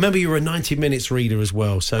said. I remember you were a 90 Minutes reader as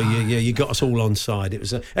well, so you got us all on side. It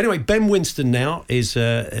was anyway, Ben Winston now is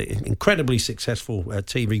an incredibly successful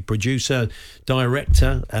TV producer,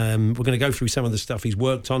 director. We're going to go through some of the stuff he's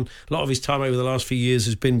worked on. A lot of his time over the last few years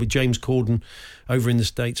has been with James Corden over in the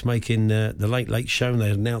States making The Late Late Show, and they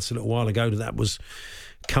announced a little while ago that was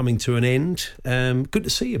coming to an end. Good to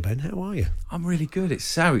see you, Ben. How are you? I'm really good. It's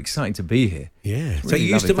so exciting to be here. Yeah. It's so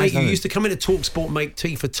really you used to come into TalkSport, make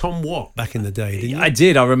tea for Tom Watt back in the day, didn't you? I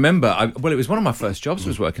did. I remember. It was one of my first jobs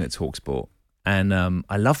was working at TalkSport. And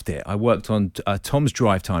I loved it. I worked on Tom's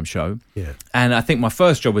Drive Time show. Yeah. And I think my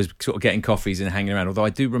first job was sort of getting coffees and hanging around, although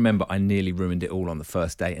I do remember I nearly ruined it all on the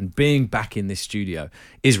first day. And being back in this studio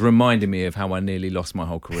is reminding me of how I nearly lost my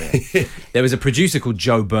whole career. There was a producer called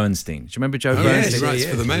Joe Bernstein. Do you remember Joe Bernstein? Yes, writes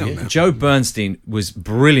for the Mail now. Joe Bernstein was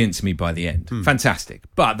brilliant to me by the end. Fantastic.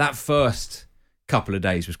 But that first couple of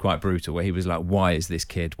days was quite brutal, where he was like, why is this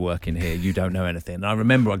kid working here? You don't know anything. And I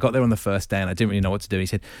remember I got there on the first day and I didn't really know what to do. He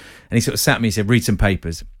said, and he sort of sat me, he said, read some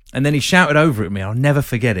papers. And then he shouted over at me, I'll never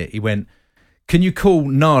forget it. He went, can you call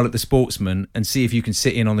Niall at the Sportsman and see if you can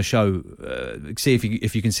sit in on the show, see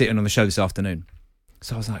if you can sit in on the show this afternoon?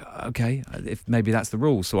 So I was like, okay, if maybe that's the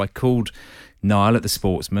rule. So I called Niall at the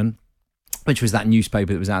Sportsman, which was that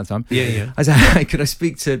newspaper that was out at the time. Yeah. I said, hey, could I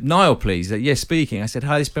speak to Niall, please? Yes, speaking. I said,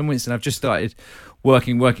 hi, this is Ben Winston. I've just started work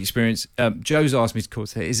experience. Joe's asked me to call.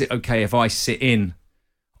 Say, is it okay if I sit in?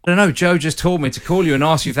 I don't know. Joe just told me to call you and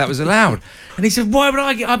ask you if that was allowed. And he said, why would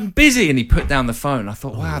I'm busy. And he put down the phone. I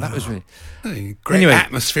thought, wow, that was really... Great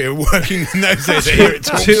atmosphere working in those days here at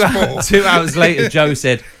TalkSport. 2 hours later, Joe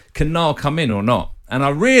said, can Niall come in or not? And I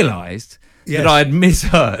realised... that I had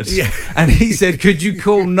misheard. Yeah. And he said, could you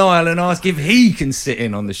call Niall and ask if he can sit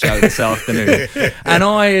in on the show this afternoon? And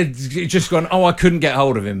I had just gone, I couldn't get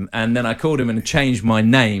hold of him. And then I called him and changed my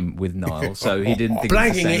name with Niall, so he didn't think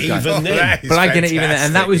blagging it even then. Blagging it even then.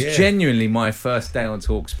 And that was genuinely my first day on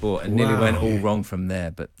TalkSport, and nearly went all wrong from there.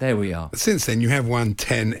 But there we are. Since then, you have won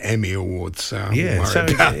 10 Emmy Awards, so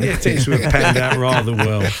it seems to have panned out rather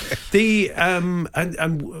well.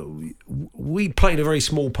 We played a very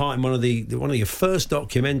small part in one of your first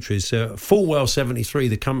documentaries, Fullwell 73,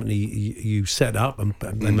 the company you set up, and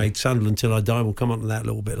they made Sunderland Till I Die. We'll come on to that a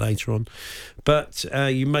little bit later on. But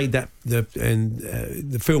you made that the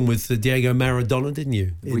film with Diego Maradona, didn't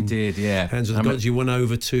you? We did, yeah. Hands of the Gods. You went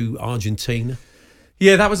over to Argentina.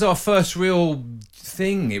 Yeah, that was our first real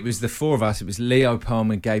thing. It was the 4 of us. It was Leo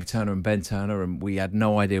Palmer, Gabe Turner and Ben Turner, and we had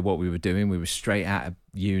no idea what we were doing. We were straight out of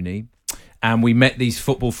uni. And we met these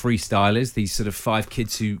football freestylers, these sort of 5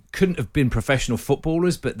 kids who couldn't have been professional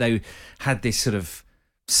footballers, but they had this sort of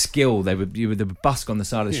skill. They would busk on the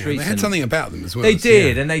side of the streets. They had something about them as well. They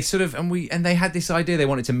did, and they sort of and they had this idea. They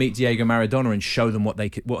wanted to meet Diego Maradona and show them what they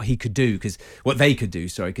could do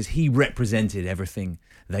because he represented everything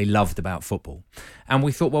they loved about football. And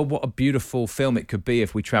we thought, well, what a beautiful film it could be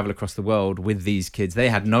if we travel across the world with these kids. They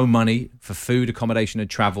had no money for food, accommodation and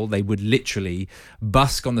travel. They would literally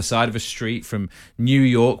busk on the side of a street from New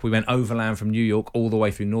York. We went overland from New York all the way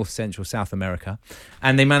through North Central South America.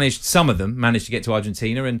 And some of them managed to get to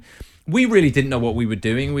Argentina. And we really didn't know what we were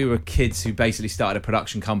doing. We were kids who basically started a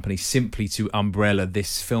production company simply to umbrella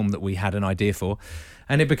this film that we had an idea for.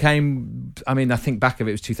 And it became, I think back of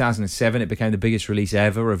it was 2007. It became the biggest release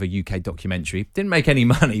ever of a UK documentary. Didn't make any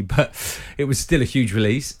money, but it was still a huge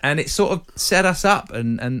release. And it sort of set us up.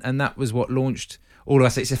 And that was what launched all of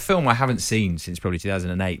us. It's a film I haven't seen since probably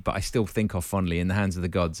 2008, but I still think of fondly, In the Hands of the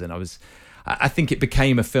Gods. And I think it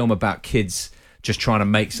became a film about kids just trying to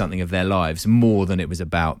make something of their lives more than it was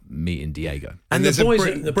about meeting Diego. And there's a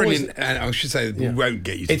brilliant, I should say, we won't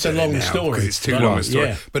get you to it's a long story. It's too long a story.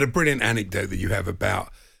 Yeah. But a brilliant anecdote that you have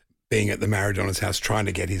about being at the Maradona's house trying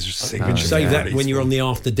to get his signature. Save that when you're on the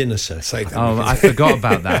after dinner set. Save that. Oh, I forgot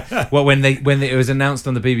about that. Well, when it was announced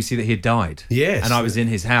on the BBC that he had died. Yes. And I was in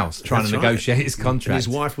his house trying to negotiate his contract. And his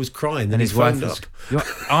wife was crying. And his wife was.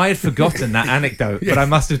 I had forgotten that anecdote, but I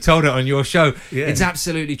must have told it on your show. Yeah. It's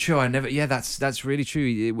absolutely true. I never. Yeah, that's really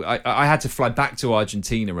true. I had to fly back to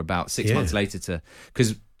Argentina about 6 months later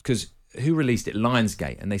because who released it?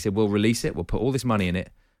 Lionsgate, and they said we'll release it. We'll put all this money in it.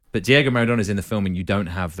 But Diego Maradona's in the film and you don't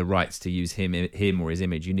have the rights to use him or his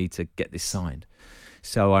image. You need to get this signed.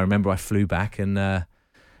 So I remember I flew back and I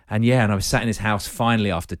was sat in his house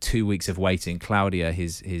finally after 2 weeks of waiting. Claudia,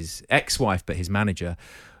 his ex-wife, but his manager,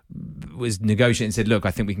 was negotiating and said, look,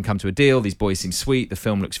 I think we can come to a deal. These boys seem sweet. The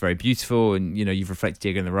film looks very beautiful and, you've reflected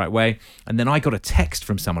Diego in the right way. And then I got a text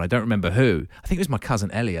from someone, I don't remember who. I think it was my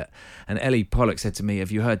cousin Elliot. And Ellie Pollock said to me,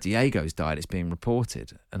 have you heard Diego's died? It's being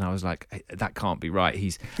reported. And I was like, hey, that can't be right.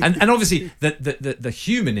 And obviously the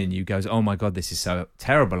human in you goes, oh my God, this is so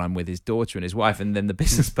terrible. I'm with his daughter and his wife. And then the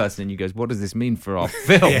business person in you goes, what does this mean for our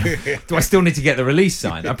film? Do I still need to get the release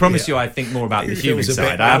signed? I promise you I think more about the human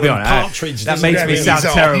side. I'll be honest. That makes me sound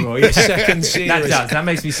terrible. Yeah. Second series. That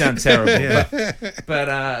makes me sound terrible.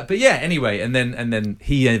 But yeah, anyway, and then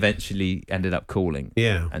he eventually ended up calling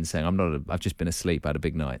and saying, I've just been asleep, I had a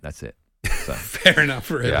big night, that's it. So fair enough,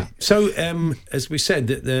 really. Yeah. So as we said,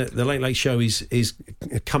 the Late Late Show is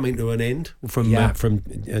coming to an end from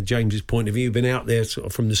James's point of view. You've been out there sort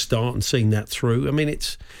of from the start and seen that through. I mean,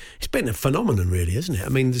 it's been a phenomenon, really, isn't it? I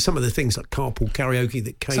mean, some of the things like Carpool Karaoke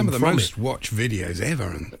that came from it. Some of the most watched videos ever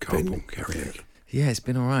on Carpool Karaoke. Yeah, it's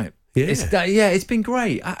been all right. Yeah, it's been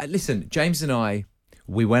great. Listen, James and I,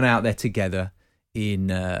 we went out there together in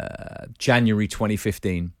January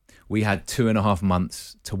 2015. We had 2.5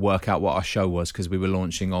 months to work out what our show was because we were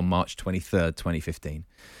launching on March 23rd, 2015.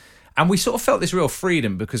 And we sort of felt this real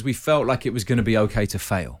freedom because we felt like it was going to be okay to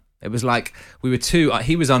fail. It was like we were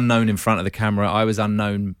he was unknown in front of the camera, I was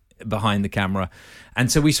unknown behind the camera.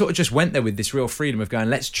 And so we sort of just went there with this real freedom of going,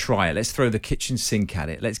 let's try it. Let's throw the kitchen sink at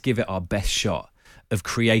it. Let's give it our best shot of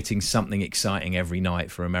creating something exciting every night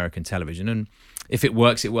for American television. And if it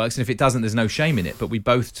works, it works. And if it doesn't, there's no shame in it. But we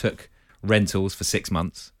both took rentals for 6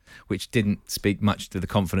 months, which didn't speak much to the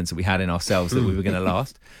confidence that we had in ourselves that we were going to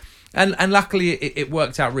last. And luckily it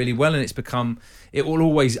worked out really well, and it will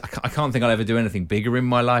always, I can't think I'll ever do anything bigger in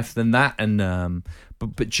my life than that. And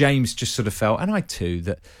but James just sort of felt, and I too,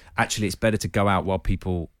 that actually it's better to go out while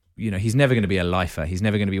people, he's never going to be a lifer. He's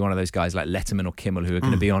never going to be one of those guys like Letterman or Kimmel who are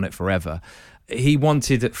going to be on it forever. He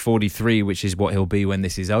wanted at 43, which is what he'll be when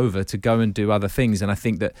this is over, to go and do other things. And I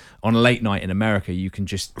think that on late night in America, you can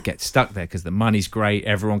just get stuck there because the money's great.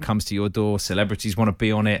 Everyone comes to your door. Celebrities want to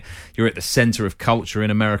be on it. You're at the center of culture in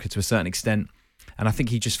America to a certain extent. And I think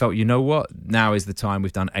he just felt, you know what? Now is the time.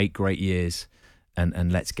 We've done 8 great years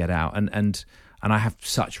and let's get out. And I have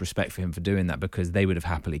such respect for him for doing that because they would have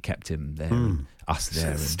happily kept him there and us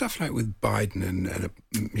there. Stuff like with Biden and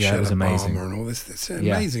Michelle Obama and all this. It's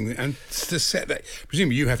amazing. And to set that,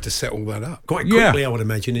 presumably you have to set all that up. Quite quickly, I would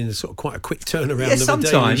imagine, in a sort of quite a quick turnaround of a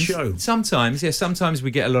daily show. Sometimes we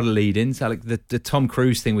get a lot of lead-ins. Like the Tom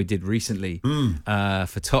Cruise thing we did recently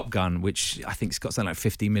for Top Gun, which I think's got something like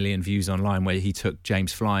 50 million views online, where he took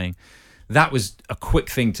James flying. That was a quick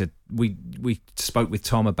thing we spoke with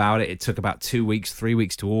Tom about it. It took about 2 weeks, 3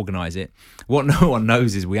 weeks to organise it. What no one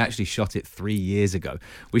knows is we actually shot it 3 years ago.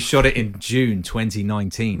 We shot it in June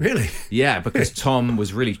 2019. Really? Yeah, because Tom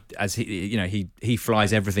was really, as he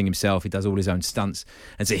flies everything himself. He does all his own stunts.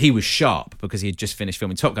 And so he was sharp because he had just finished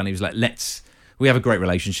filming Top Gun. He was like, we have a great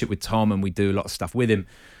relationship with Tom and we do a lot of stuff with him.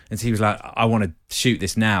 And so he was like, I want to shoot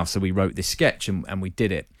this now. So we wrote this sketch and we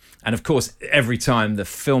did it. And of course, every time the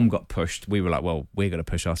film got pushed, we were like, well, we're going to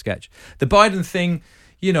push our sketch. The Biden thing,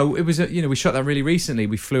 it was, we shot that really recently.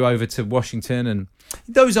 We flew over to Washington, and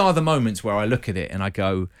those are the moments where I look at it and I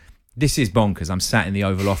go, this is bonkers. I'm sat in the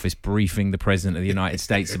Oval Office briefing the President of the United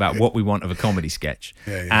States about what we want of a comedy sketch.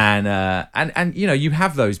 Yeah. And you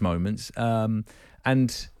have those moments.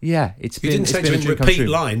 And yeah, it's been. You didn't say to him repeat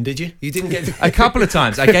line, did you? You didn't get a couple of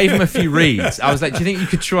times. I gave him a few reads. I was like, "Do you think you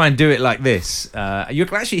could try and do it like this?" You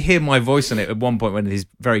can actually hear my voice on it at one point when he's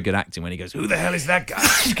very good acting. When he goes, "Who the hell is that guy?"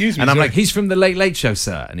 Excuse me. And I'm like, "He's from the Late Late Show,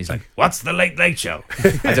 sir." And he's like, "What's the Late Late Show?"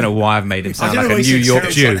 I don't know why I've made him sound like a New York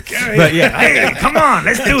Jew, but yeah, hey, come on,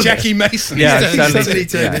 let's do this. Jackie Mason. Yeah, suddenly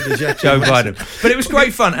turned into Joe Biden. But it was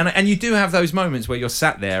great fun, and you do have those moments where you're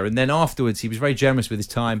sat there, and then afterwards, he was very generous with his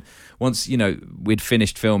time. Once we'd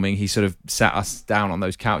finished filming, he sort of sat us down on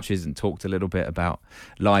those couches and talked a little bit about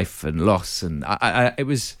life and loss, and it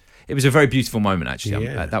was it was a very beautiful moment, actually.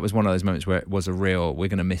 That was one of those moments where it was a real, we're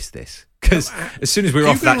going to miss this. Because as soon as we were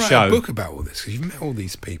off that show... a book about all this, because you've met all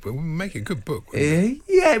these people. It would make a good book.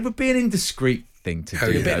 Yeah, it would be an indiscreet thing to do.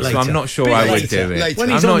 A bit so I'm not sure I would do it. When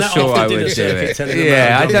he's I'm on not that sure I after would do dinner it. circuit,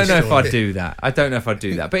 Yeah, I don't know if I'd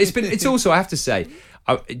do that. But it's also, I have to say,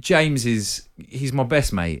 James he's my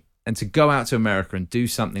best mate, and to go out to America and do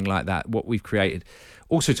something like that, what we've created,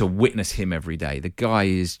 also to witness him every day. The guy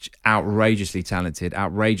is outrageously talented,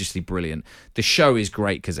 outrageously brilliant. The show is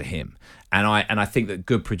great because of him. And I think that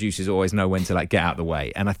good producers always know when to get out of the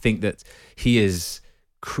way. And I think that he has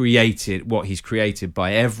created what he's created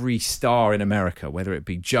by every star in America, whether it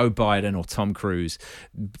be Joe Biden or Tom Cruise,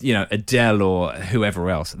 Adele or whoever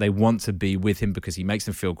else. They want to be with him because he makes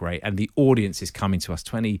them feel great. And the audience is coming to us,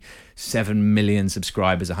 27 million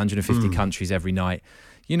subscribers, 150 countries every night.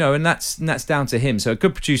 And that's down to him. So a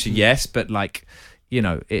good producer, yes, but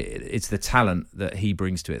it's the talent that he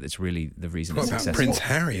brings to it that's really the reason it's successful. Prince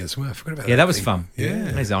Harry as well. I forgot about that. Yeah, that was thing. fun.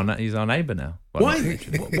 Yeah, he's our neighbour now. Why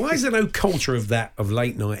is there no culture of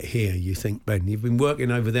late night here, you think, Ben? You've been working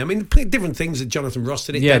over there. I mean, different things that Jonathan Ross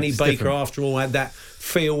did it. Yeah, Danny Baker, different. after all, had that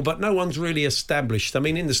feel, but no one's really established. I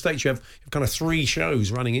mean, in the States, you have kind of 3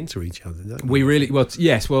 shows running into each other, don't you?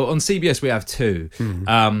 Well, on CBS we have 2.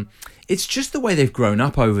 It's just the way they've grown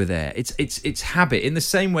up over there. It's habit. In the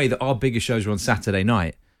same way that our bigger shows are on Saturday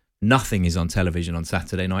night, nothing is on television on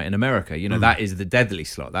Saturday night in America. That is the deadly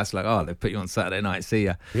slot. That's they put you on Saturday night, see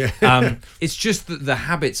ya. Yeah. It's just that the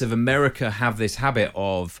habits of America have this habit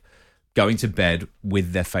of going to bed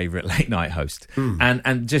with their favourite late night host.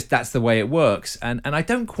 And just that's the way it works. And I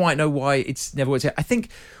don't quite know why it's never worked out. I think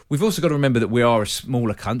we've also got to remember that we are a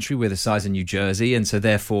smaller country. We're the size of New Jersey. And so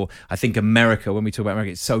therefore, I think America, when we talk about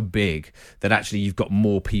America, it's so big that actually you've got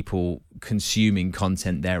more people consuming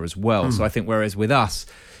content there as well. So I think whereas with us,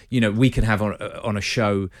 we can have on a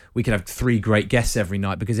show, we can have 3 great guests every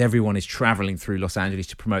night because everyone is travelling through Los Angeles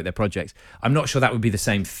to promote their projects. I'm not sure that would be the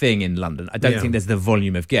same thing in London. I don't think there's the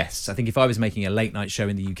volume of guests. I think if I was making a late night show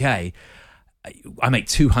in the UK, I make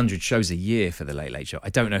 200 shows a year for the Late Late Show. I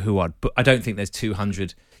don't know who I don't think there's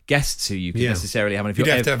 200 guests who you can necessarily have. And if you'd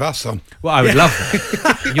have to have us on. Well, I would love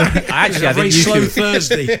that. I think slow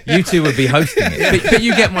Thursday. You two would be hosting it, but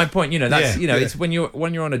you get my point. It's when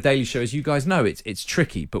you're on a daily show, as you guys know, it's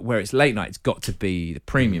tricky. But where it's late night, it's got to be the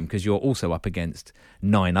premium because you're also up against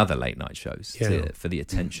 9 other late night shows for the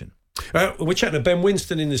attention. We're chatting to Ben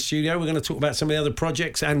Winston in the studio. We're going to talk about some of the other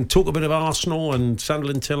projects and talk a bit of Arsenal and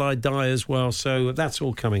Sunderland Till I Die as well. So that's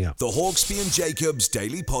all coming up. The Hawksby and Jacobs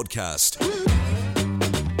Daily Podcast.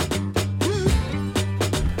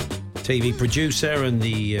 TV producer and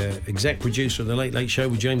the exec producer of The Late Late Show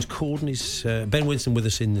with James Corden is Ben Winston with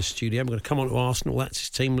us in the studio. I'm going to come on to Arsenal. That's his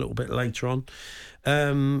team a little bit later on.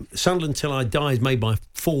 Sunderland Till I Die is made by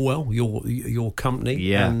Fulwell, your company.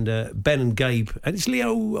 Yeah. And Ben and Gabe. And is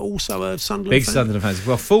Leo also a Sunderland Big fan? Sunderland fans.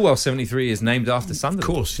 Well, Fulwell 73 is named after Sunderland.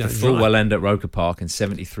 Of course. The Fulwell end at Roker Park, and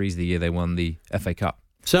 73 is the year they won the FA Cup.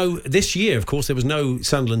 So this year, of course, there was no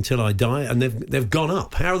Sunderland Till I Die, and they've gone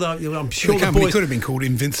up. How are they? I'm sure the boys could have been called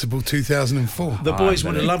Invincible 2004. The boys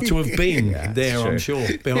would have loved to have been there. I'm sure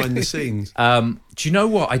behind the scenes. Do you know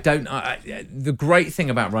what? The great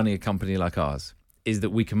thing about running a company like ours is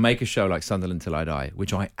that we can make a show like Sunderland Till I Die,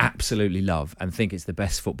 which I absolutely love and think it's the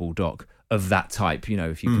best football doc of that type.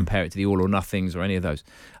 If you compare it to the All or Nothings or any of those.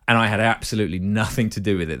 And I had absolutely nothing to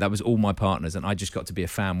do with it. That was all my partners, and I just got to be a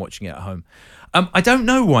fan watching it at home. I don't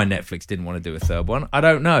know why Netflix didn't want to do a third one. I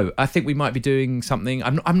don't know. I think we might be doing something.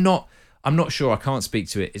 I'm not sure. I can't speak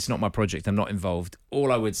to it. It's not my project. I'm not involved.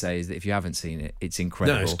 All I would say is that if you haven't seen it, it's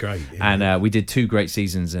incredible. No, it's great. Yeah. And we did 2 great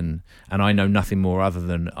seasons, and I know nothing more other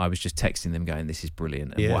than I was just texting them going, this is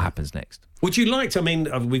brilliant, and what happens next? Would you like to? I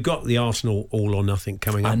mean, we've got the Arsenal All or Nothing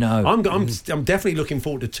coming up. I know. I'm definitely looking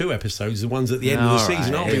forward to 2 episodes, the ones at the end of the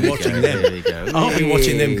season. I'll be watching them. I'll be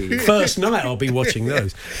watching them first night. I'll be watching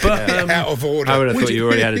those. But out of order. I would have thought you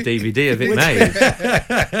already had a DVD of it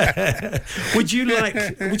made. Would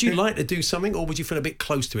you like to do something, or would you feel a bit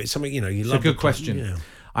close to it? Something you love. It's a good question. Yeah.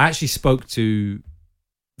 I actually spoke to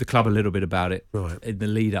the club a little bit about it in the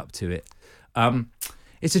lead up to it.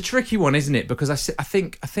 It's a tricky one, isn't it? Because I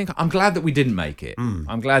think I'm glad that we didn't make it.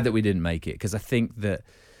 I'm glad that we didn't make it because I think that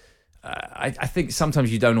I think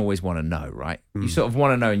sometimes you don't always want to know, right? You sort of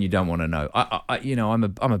want to know and you don't want to know.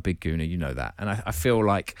 I'm a big gooner, you know that, and I feel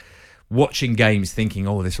like watching games thinking,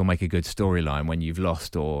 oh, this will make a good storyline when you've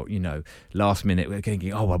lost, or, you know, last minute we're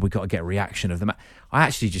thinking, oh, well, we've got to get a reaction of the match. I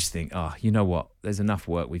actually just think, oh, you know what? There's enough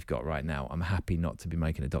work we've got right now. I'm happy not to be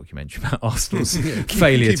making a documentary about Arsenal's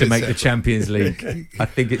failure to make the Champions League. I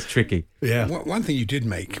think it's tricky. Yeah. One thing you did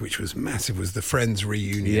make, which was massive, was the Friends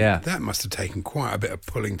reunion. Yeah. That must have taken quite a bit of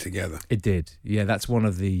pulling together. It did. Yeah, that's one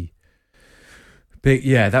of the big.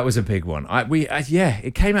 Yeah, that was a big one.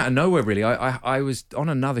 It came out of nowhere, really. I was on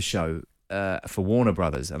another show for Warner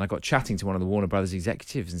Brothers, and I got chatting to one of the Warner Brothers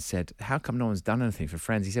executives and said, how come no one's done anything for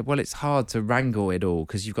Friends? He said, well, it's hard to wrangle it all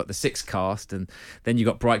because you've got the 6 cast, and then you've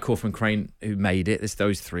got Bright, Kaufman, Crane, who made it. There's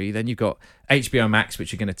those 3. Then you've got HBO Max,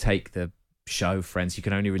 which are going to take the show Friends. You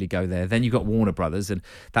can only really go there. Then you've got Warner Brothers, and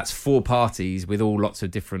that's 4 parties with all lots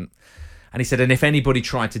of different. And he said, and if anybody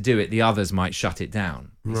tried to do it, the others might shut it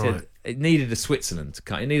down. He said it needed a Switzerland to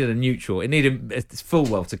come. It needed a neutral. It needed a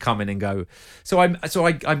Fulwell to come in and go. So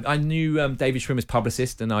I knew David Schwimmer's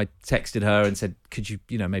publicist, and I texted her and said, could you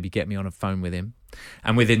maybe get me on a phone with him?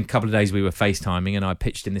 And within a couple of days we were FaceTiming, and I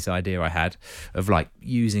pitched him this idea I had of like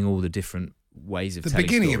using all the different ways of telling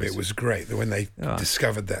beginning stories. of it was great. When they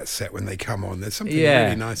discovered that set, when they come on, there's something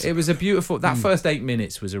really nice. It was a beautiful. That first 8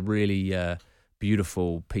 minutes was a really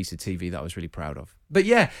beautiful piece of TV that I was really proud of. But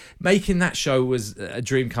yeah, making that show was a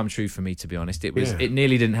dream come true for me, to be honest. It was. It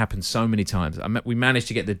nearly didn't happen so many times. We managed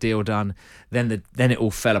to get the deal done. Then it all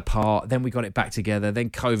fell apart. Then we got it back together. Then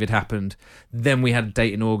COVID happened. Then we had a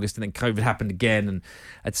date in August, and then COVID happened again. And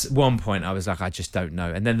at one point, I was like, I just don't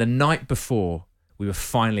know. And then the night before, we were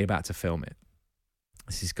finally about to film it.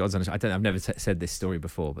 This is God's honest. I've never said this story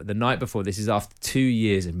before, but the night before, this is after 2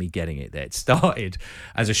 years of me getting it there. It started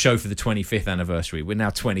as a show for the 25th anniversary. We're now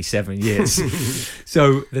 27 years.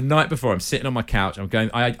 So the night before, I'm sitting on my couch.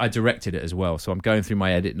 I directed it as well. So I'm going through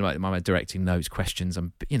my edit, my directing notes, questions.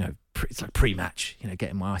 I'm, it's like pre-match,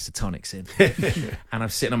 getting my isotonics in. And I'm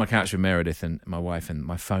sitting on my couch with Meredith and my wife, and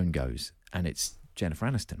my phone goes, and it's Jennifer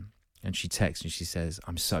Aniston. And she texts and she says,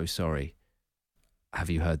 I'm so sorry. Have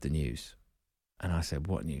you heard the news? And I said,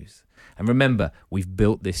 what news? And remember, we've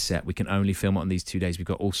built this set. We can only film it on these 2 days. We've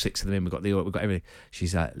got all 6 of them in. We've got everything.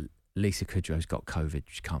 She's like, Lisa Kudrow's got COVID.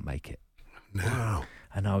 She can't make it. Wow.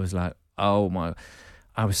 And I was like, oh my.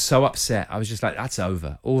 I was so upset. I was just like, that's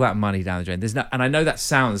over. All that money down the drain. And I know that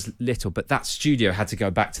sounds little, but that studio had to go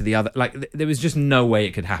back to the other. Like, there was just no way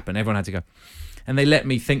it could happen. Everyone had to go. And they let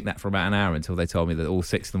me think that for about an hour until they told me that all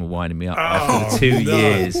 6 of them were winding me up after the 2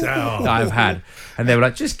 years that I've had. And they were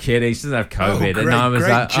like, just kidding, she doesn't have COVID. And I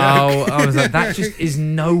was like, that just is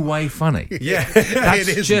no way funny. Yeah.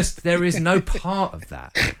 That's just, there is no part of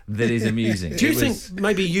that is amusing. Do you think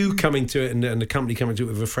maybe you coming to it and the company coming to it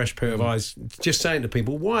with a fresh pair of eyes, just saying to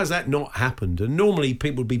people, why has that not happened? And normally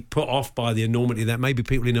people would be put off by the enormity of that. Maybe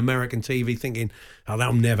people in American TV thinking, oh,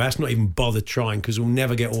 that's not even bother trying because we'll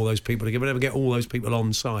never get all those people together, we'll never get all those people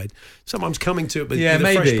on side. Someone's coming to it with a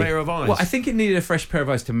fresh pair of eyes. Well, I think it needed a fresh pair of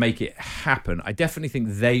eyes to make it happen. I definitely think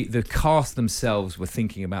the cast themselves were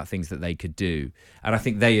thinking about things that they could do, and I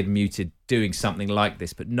think they had muted doing something like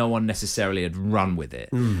this, but no one necessarily had run with it.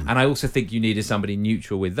 And I also think you needed somebody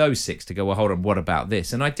neutral with those 6 to go, well, hold on, what about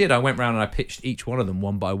this? And I did. I went round and I pitched each one of them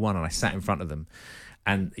one by one, and I sat in front of them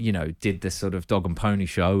and did this sort of dog and pony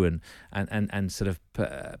show and sort of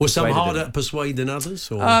was some harder to persuade than others?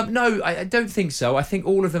 Or? No, I don't think so. I think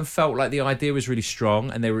all of them felt like the idea was really strong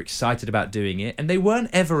and they were excited about doing it, and they weren't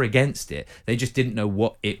ever against it. They just didn't know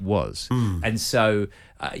what it was. And so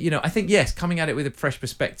I think, yes, coming at it with a fresh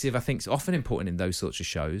perspective, I think is often important in those sorts of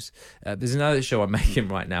shows. There's another show I'm making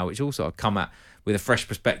right now which also I've come at with a fresh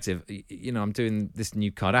perspective. I'm doing this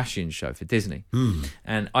new Kardashian show for Disney.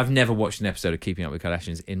 And I've never watched an episode of Keeping Up with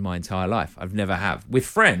Kardashians in my entire life. I've never have. With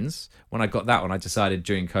Friends, when I got that one, I decided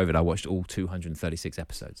during COVID I watched all 236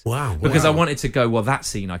 episodes. Wow. Because I wanted to go, well, that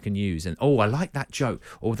scene I can use, and I like that joke,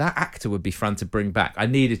 or that actor would be fun to bring back. I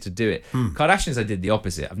needed to do it. Kardashians, I did the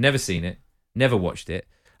opposite. I've never seen it, never watched it,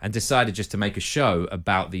 and decided just to make a show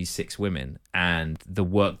about these 6 women and the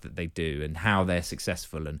work that they do and how they're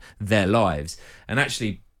successful and their lives. And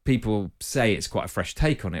actually, people say it's quite a fresh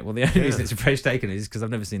take on it. Well, the only reason it's a fresh take on it is because I've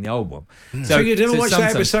never seen the old one. So you didn't watch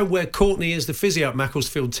that episode where Courtney is the physio at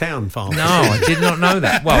Macclesfield Town Farm? No, I did not know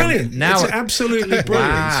that. Well, brilliant. Now it's absolutely brilliant.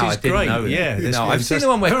 Wow, She's great. Know that. Yeah, no, I've seen the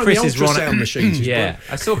one where Chris is Ron. Machines. Yeah,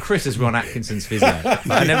 I saw Chris as Ron Atkinson's physio, but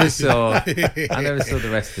I never saw the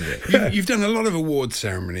rest of it. You've done a lot of award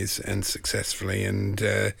ceremonies and successfully, and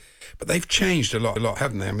but they've changed a lot,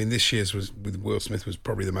 haven't they? I mean, this year's with Will Smith was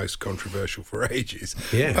probably the most controversial for ages.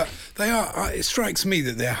 Yeah, but they are. It strikes me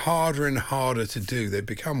that they're harder and harder to do. They've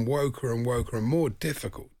become woker and woker and more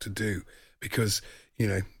difficult to do because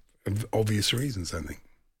of obvious reasons, I think.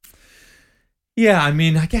 Yeah, I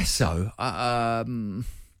mean, I guess so.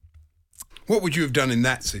 What would you have done in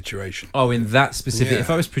that situation? Oh, in that specific... If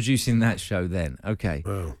I was producing that show then, okay.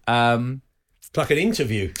 Wow. It's like an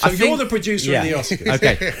interview. So you're the producer of the Oscars.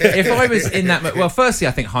 Okay. If I was in that... Well, firstly,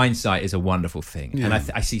 I think hindsight is a wonderful thing. Yeah.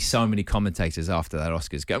 And I see so many commentators after that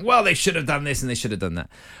Oscars going, well, they should have done this and they should have done that.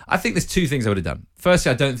 I think there's two things I would have done.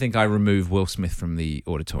 Firstly, I don't think I removed Will Smith from the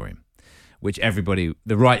auditorium, which the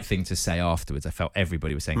right thing to say afterwards, I felt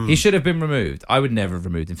everybody was saying, he should have been removed. I would never have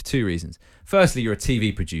removed him for two reasons. Firstly, you're a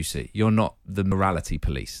TV producer. You're not the morality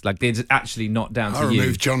police. Like, it's actually not down to you. I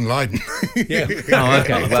removed John Lydon. Yeah. Oh,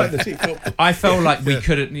 okay. Well, I felt like we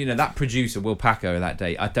couldn't, that producer, Will Packer, that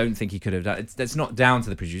day, I don't think he could have done it. That's not down to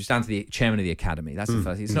the producer. It's down to the chairman of the academy. That's the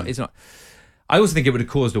first thing. It's not. I also think it would have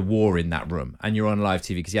caused a war in that room, and you're on live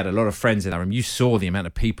TV because you had a lot of friends in that room. You saw the amount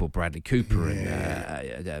of people, Bradley Cooper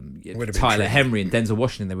and Tyler Henry and Denzel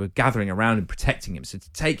Washington, they were gathering around and protecting him. So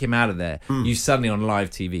to take him out of there, you suddenly on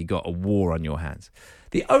live TV got a war on your hands.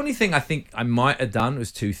 The only thing I think I might have done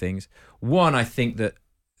was two things. One, I think that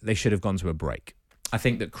they should have gone to a break. I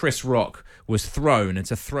think that Chris Rock was thrown, and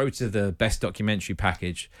to throw to the best documentary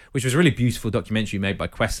package, which was a really beautiful documentary made by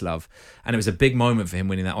Questlove, and it was a big moment for him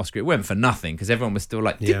winning that Oscar. It went for nothing because everyone was still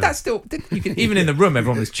like, even in the room,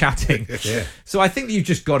 everyone was chatting. Yeah. So I think that you've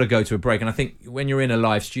just got to go to a break. And I think when you're in a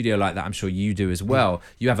live studio like that, I'm sure you do as well,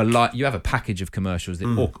 you have a package of commercials that,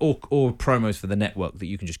 or promos for the network that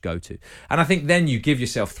you can just go to. And I think then you give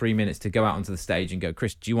yourself 3 minutes to go out onto the stage and go,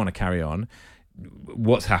 Chris, do you want to carry on?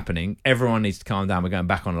 What's happening? Everyone needs to calm down. We're going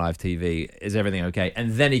back on live TV. Is everything okay?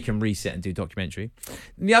 And then he can reset and do documentary.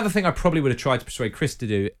 And the other thing I probably would have tried to persuade Chris to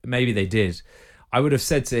do, maybe they did, I would have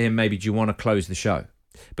said to him, maybe, do you want to close the show?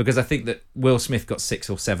 Because I think that Will Smith got 6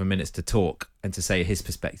 or 7 minutes to talk and to say his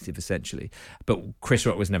perspective, essentially. But Chris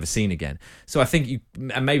Rock was never seen again. So I think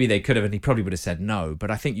and maybe they could have, and he probably would have said no,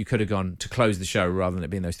 but I think you could have gone to close the show rather than it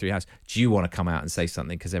being those 3 hours. Do you want to come out and say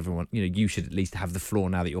something? Because everyone, you should at least have the floor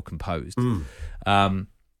now that you're composed. And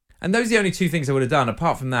those are the only two things I would have done.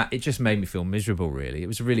 Apart from that, it just made me feel miserable, really. It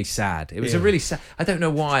was really sad. It was a really sad... I don't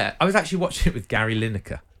know why. I was actually watching it with Gary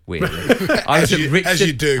Lineker. Weirdly. As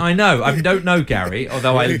you do. I know. I don't know Gary,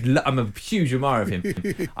 although I'm a huge admirer of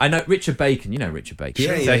him. I know Richard Bacon. You know Richard Bacon.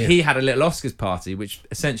 Yeah, he had a little Oscars party, which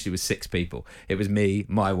essentially was 6 people. It was me,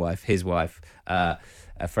 my wife, his wife, a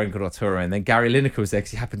friend called Arturo, and then Gary Lineker was there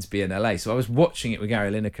because he happened to be in LA. So I was watching it with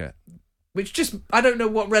Gary Lineker, which just, I don't know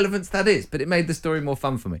what relevance that is, but it made the story more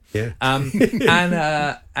fun for me. Yeah. And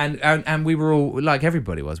we were all, like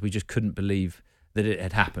everybody was, we just couldn't believe that it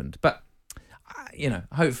had happened. But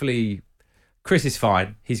hopefully Chris is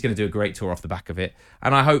fine. He's going to do a great tour off the back of it.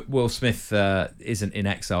 And I hope Will Smith isn't in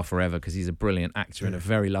exile forever, because he's a brilliant actor and a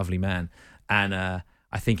very lovely man. And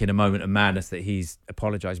I think in a moment of madness that he's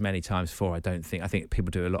apologised many times for, I think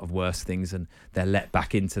people do a lot of worse things and they're let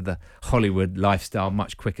back into the Hollywood lifestyle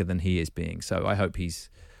much quicker than he is being. So I hope he's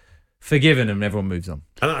forgiven and everyone moves on.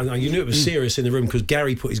 And you knew it was serious in the room because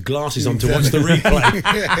Gary put his glasses on to watch the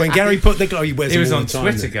replay. When Gary put the glasses, he was on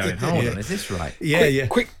Twitter going, hold on, is this right? Yeah,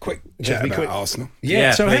 Quick chat about Arsenal.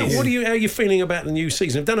 Yeah. So how are you feeling about the new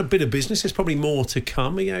season? I've done a bit of business. There's probably more to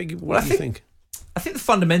come. What do you think? I think the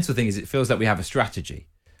fundamental thing is it feels like we have a strategy,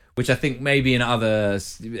 which I think maybe in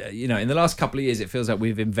others, in the last couple of years, it feels like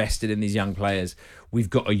we've invested in these young players. We've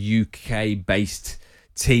got a UK-based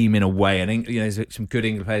team in a way, and there's some good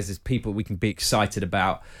England players. There's people we can be excited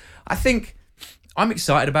about. I think I'm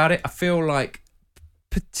excited about it. I feel like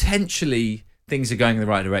potentially things are going in the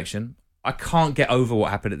right direction. I can't get over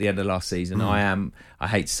what happened at the end of last season. I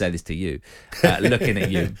hate to say this to you, looking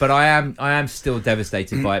at you, but I am still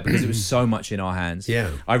devastated by it because it was so much in our hands.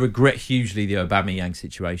 Yeah. I regret hugely the Aubameyang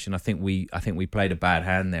situation. I think we played a bad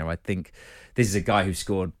hand there. I think this is a guy who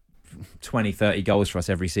scored 20, 30 goals for us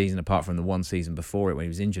every season, apart from the one season before it when he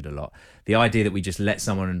was injured a lot. The idea that we just let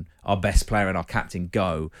someone, our best player and our captain,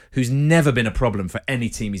 go, who's never been a problem for any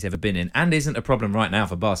team he's ever been in, and isn't a problem right now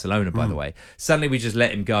for Barcelona, by the way. Suddenly we just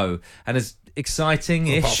let him go. And as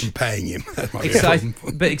exciting-ish... Apart from paying him.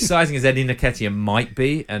 But exciting as Eddie Nketiah might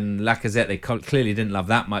be, and Lacazette, they clearly didn't love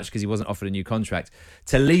that much because he wasn't offered a new contract,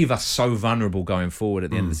 to leave us so vulnerable going forward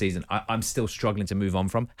at the end of the season, I'm still struggling to move on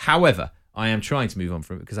from. However, I am trying to move on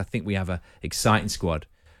from it because I think we have an exciting squad.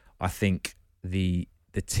 I think the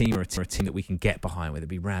team are a team that we can get behind, whether it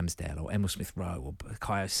be Ramsdale or Emil Smith-Rowe or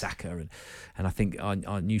Bukayo Saka, and I think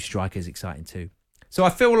our new striker is exciting too. So I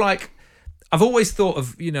feel like I've always thought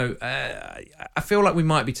of, I feel like we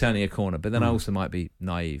might be turning a corner, but then I also might be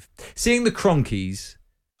naive. Seeing the Cronkies,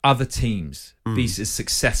 other teams, be as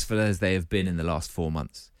successful as they have been in the last 4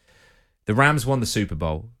 months, The Rams won the Super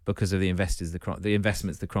Bowl because of the investments the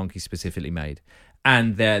Kroenke specifically made,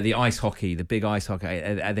 and the ice hockey, the big ice hockey.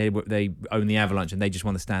 They own the Avalanche, and they just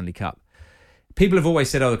won the Stanley Cup. People have always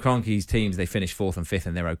said, "Oh, the Kroenke's teams, they finish 4th and 5th,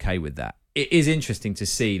 and they're okay with that." It is interesting to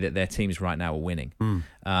see that their teams right now are winning,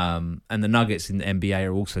 and the Nuggets in the NBA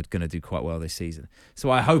are also going to do quite well this season.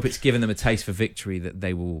 So I hope it's given them a taste for victory that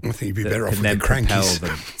they will. I think you'd be better off with the Crankies.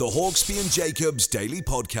 The Hawksby and Jacobs Daily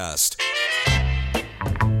Podcast.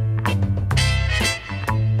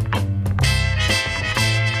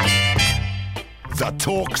 The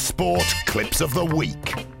Talk Sport Clips of the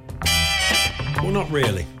Week. Well, not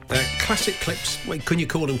really. Classic clips. Wait, can you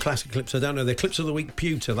call them classic clips? I don't know. They're clips of the week,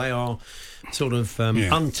 pewter. They are sort of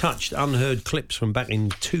untouched, unheard clips from back in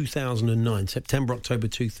 2009, September, October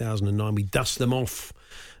 2009. We dust them off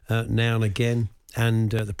now and again,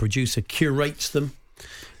 and the producer curates them.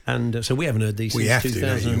 And so we haven't heard these since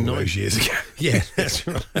 2009. All those years ago. Yeah, that's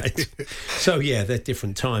right. So, yeah, they're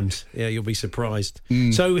different times. Yeah, you'll be surprised.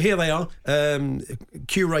 So here they are,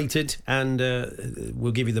 curated, and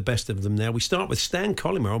we'll give you the best of them now. We start with Stan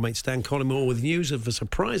Collymore, old mate Stan Collymore, with news of a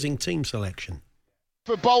surprising team selection.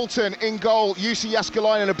 For Bolton, in goal, Jussi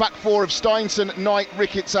Jääskeläinen, a back four of Steinson, Knight,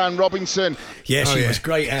 Ricketts and Robinson. Yeah, she was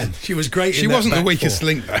great, Anne. She was great. She wasn't the weakest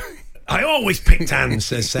link, though. I always picked Anne,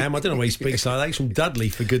 says Sam. I don't know why he speaks like that. He's from Dudley,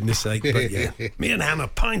 for goodness sake. But yeah, me and Anne, a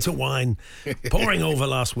pint of wine, pouring over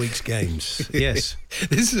last week's games. Yes.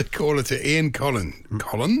 This is a caller to Ian Collins.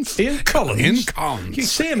 Collins? Ian Collins? Ian Collins. You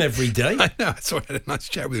see him every day. I know. So I had a nice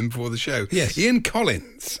chat with him before the show. Yes. Ian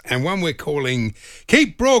Collins. And one we're calling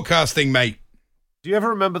Keep Broadcasting, Mate. Do you ever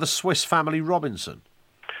remember the Swiss Family Robinson?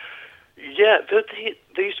 Yeah, there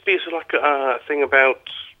used to be like a thing about...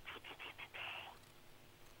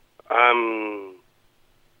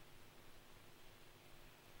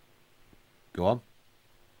 Go on.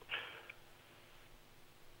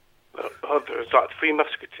 There's like Three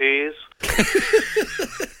Musketeers.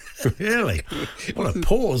 Really? What a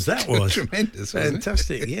pause that was. Tremendous.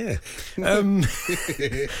 Fantastic, yeah.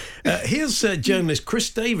 Here's journalist Chris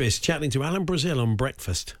Davis chatting to Alan Brazil on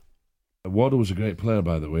Breakfast. Waddle was a great player,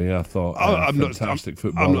 by the way. I thought fantastic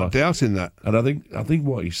footballer. I'm not doubting that. And I think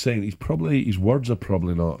what he's saying, his words are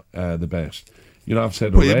probably not the best. You know, I've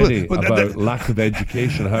said already about lack of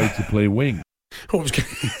education, how to play wing. What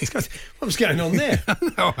was going on there?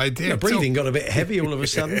 No idea. The breathing got a bit heavy all of a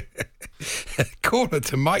sudden. Caller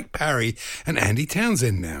to Mike Parry and Andy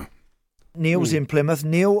Townsend now. Neil's in Plymouth.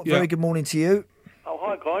 Neil, very good morning to you. Oh,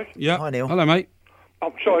 hi, guys. Yeah. Hi, Neil. Hello, mate.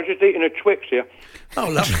 I'm sorry, I was just eating a Twix here. Oh,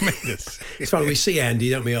 lovely. It's funny, we see Andy,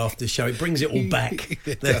 don't we, after the show. It brings it all back.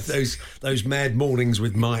 those mad mornings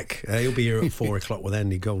with Mike. He'll be here at 4 o'clock with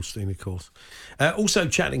Andy Goldstein, of course. Also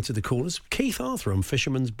chatting to the callers, Keith Arthur on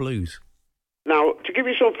Fisherman's Blues. Now, to give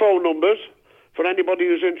you some phone numbers for anybody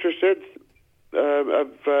who's interested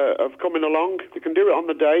of coming along, you can do it on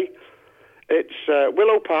the day. It's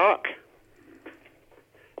Willow Park,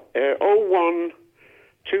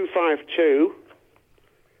 01252.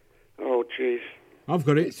 Oh, jeez. I've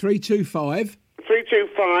got it. 325.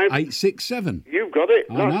 867. You've got it.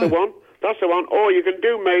 That's the one. That's the one. Or you can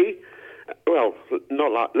do me. Well,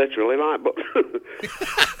 not like literally, like, but.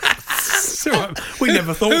 We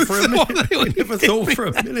never thought for a minute. Never thought for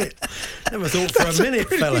a minute,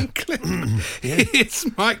 fella. It's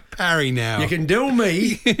Mike Parry now. You can do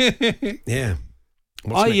me. Yeah.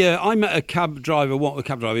 I met a cab driver. What a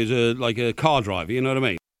cab driver is, like a car driver. You know what I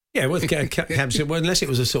mean? Yeah, with cabs, unless it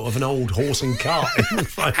was a sort of an old horse and cart.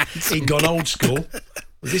 He'd gone old school.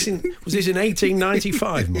 Was this in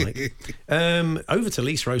 1895, Mike? Over to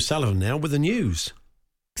Lisa O'Sullivan now with the news.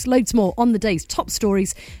 Loads more on the day's top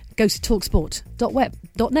stories. Go to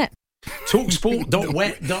talksport.web.net.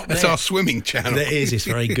 Talksport.wet.net. That's our swimming channel. There is. It's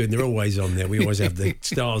very good. They're always on there. We always have the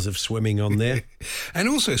stars of swimming on there. And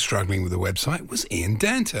also struggling with the website was Ian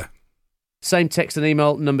Danter. Same text and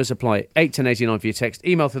email numbers apply. 81089 for your text.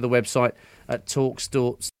 Email through the website at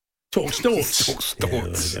Talkstorts. Yeah,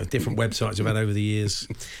 different websites I've had over the years.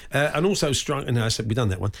 And also I said we've done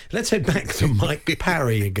that one. Let's head back to Mike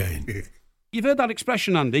Parry again. You've heard that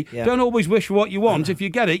expression, Andy. Yeah. Don't always wish for what you want. If you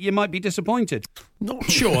get it, you might be disappointed. Not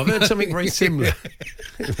sure. I've heard something very similar.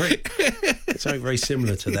 Something very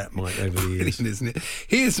similar to that, Mike, over the years. Isn't it?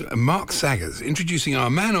 Here's Mark Saggers introducing our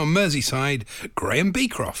man on Merseyside, Graham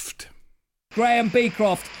Beecroft. Graham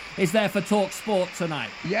Beecroft is there for Talk Sport tonight.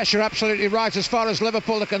 Yes, you're absolutely right. As far as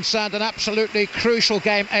Liverpool are concerned, an absolutely crucial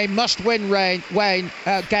game, a must-win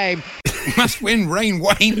game. Must-win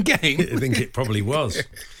Wayne game. I think it probably was.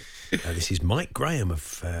 This is Mike Graham,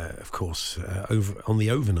 of course, over on the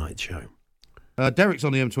Overnight Show. Derek's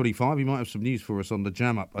on the M25. He might have some news for us on the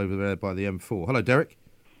jam up over there by the M4. Hello, Derek.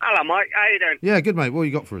 Hello, Mike. How you doing? Yeah, good, mate. What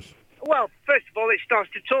you got for us? Well, first of all, it's nice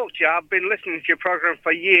to talk to you. I've been listening to your programme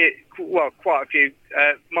for years, quite a few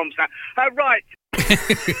months now. Right.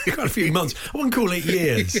 Quite a few months. I wouldn't call it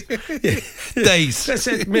years. Days. I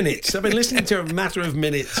said minutes. I've been listening to a matter of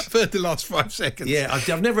minutes. I've heard the last 5 seconds. Yeah,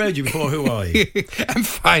 I've never heard you before. Who are you? And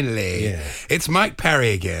finally, it's Mike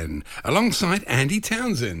Parry again, alongside Andy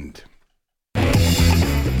Townsend.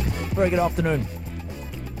 Very good afternoon.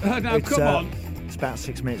 Now, come on. It's about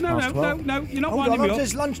 6 minutes past 12. No, you're not winding me up.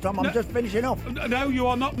 It's lunchtime. I'm just finishing off. No, you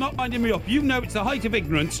are not winding me up. You know it's the height of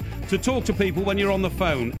ignorance to talk to people when you're on the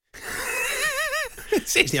phone.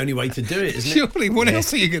 It's the only way to do it, isn't it? Surely, what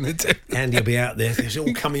else are you going to do? Andy will be out there. It's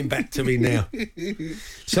all coming back to me now.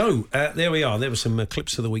 So, there we are. There were some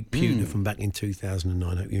clips of the week, Pewter, from back in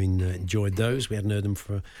 2009. I hope you enjoyed those. We hadn't heard them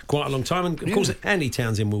for quite a long time. And, of course, Andy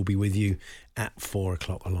Townsend will be with you at 4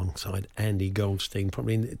 o'clock alongside Andy Goldstein,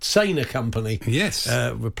 probably in saner company. Yes.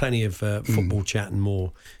 With plenty of football chat and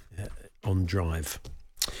more on Drive.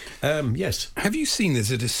 Yes. Have you seen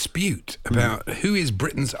there's a dispute about who is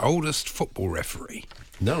Britain's oldest football referee?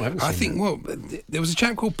 No, I haven't seen that. Well, there was a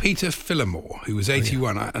chap called Peter Phillimore who was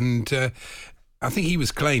 81, and I think he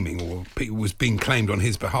was claiming, or was being claimed on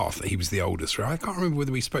his behalf, that he was the oldest ref. I can't remember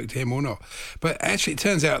whether we spoke to him or not. But actually, it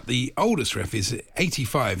turns out the oldest ref is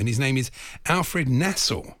 85, and his name is Alfred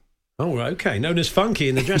Nassau. Oh, okay. Known as Funky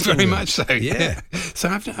in the dressing room. Very much so, yeah. So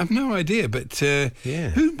I've no idea, but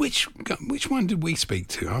which one did we speak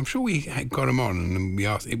to? I'm sure we had got him on, and we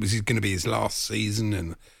asked, it was going to be his last season,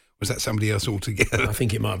 and was that somebody else altogether? I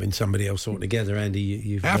think it might have been somebody else altogether,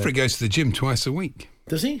 Andy. Alfred goes to the gym twice a week.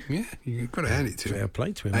 Does he? Yeah, you've got to hand it to him. Fair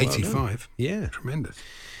play to him. 85. Well, yeah. Tremendous.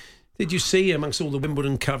 Did you see, amongst all the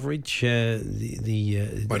Wimbledon coverage, I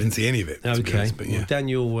didn't see any of it. Okay. Honest, but Well,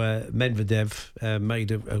 Daniel Medvedev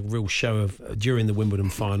made a real show of during the Wimbledon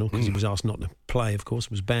final, because he was asked not to play, of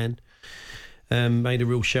course, was banned. Made a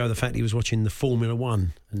real show of the fact he was watching the Formula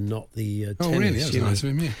One and not the tennis. Oh, really? That was nice of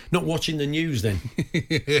him, yeah. Not watching the news then.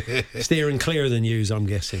 Steering clear of the news, I'm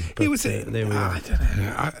guessing. But, there we are. I don't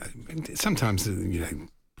know. Sometimes,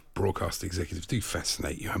 broadcast executives do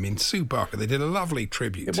fascinate you. I mean, Sue Barker, they did a lovely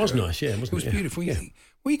tribute. It was nice, yeah. It was beautiful. Yeah.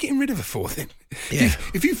 What are you getting rid of her for then? Yeah.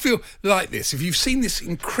 If you feel like this, if you've seen this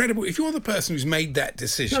incredible, if you're the person who's made that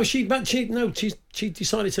decision. No, she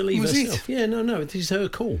decided to leave herself. Yeah, no, it is her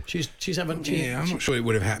call. She's having. I'm not sure it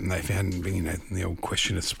would have happened if it hadn't been, the old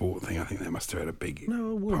question of sport thing. I think that must have had a big.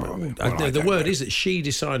 No, the word is that she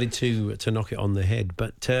decided to knock it on the head.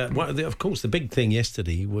 But of course, the big thing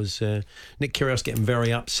yesterday was Nick Kyrgios getting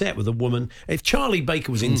very upset with a woman. If Charlie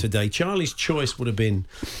Baker was in today, Charlie's choice would have been: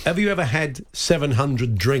 have you ever had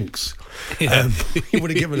 700 drinks? He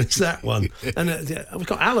would have given us that one. And we've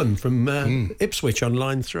got Alan from Ipswich on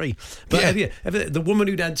line 3. But the woman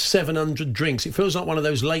who'd had 700 drinks, it feels like one of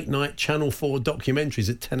those late night Channel 4 documentaries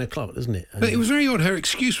at 10 o'clock, doesn't it? But it was very odd. Her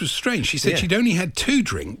excuse was strange. She said she'd only had 2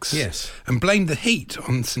 drinks. Yes. And blamed the heat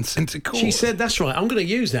on St Centre Court. She said, that's right, I'm going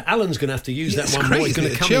to use that. Alan's going to have to use that one more. He's going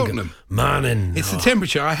to come Cheltenham. Morning. It's the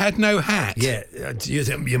temperature. I had no hat. Yeah.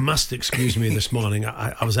 You must excuse me this morning.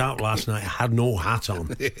 I was out last night. I had no hat on.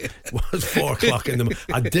 It was 4 o'clock in the morning.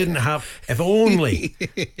 I didn't have. If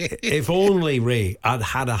only, Ray, I'd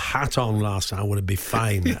had a hat on last night, I would have been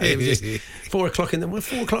fine. It was just 4 o'clock in the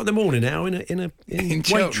morning now in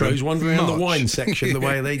Waitrose wandering around the wine section the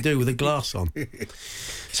way they do with a glass on.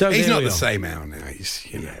 So he's not the same Al now.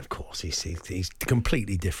 Yeah, of course he's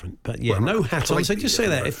completely different. But no hat on. So just say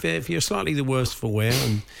that if you're slightly the worse for wear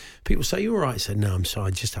and people say you're all right, I said no, I'm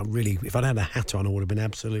sorry. If I'd had a hat on, I would have been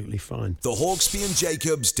absolutely fine. The Hawksbee and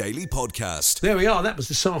Jacobs Daily Podcast. There we are. That was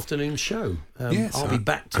this afternoon's show. I'll be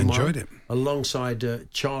back tomorrow. I enjoyed it. Alongside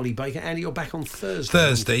Charlie Baker. Andy, you're back on Thursday.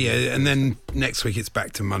 Thursday, yeah. And then next week it's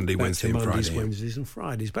back to Monday, Wednesdays and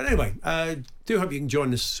Fridays. But anyway, do hope you can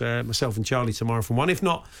join us, myself and Charlie, tomorrow from 1. If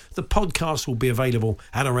not, the podcast will be available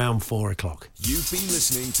at around 4 o'clock. You've been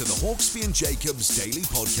listening to the Hawksbee and Jacobs Daily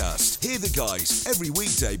Podcast. Hear the guys every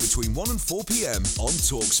weekday between 1 and 4 p.m. on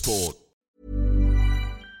TalkSport.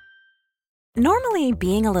 Normally,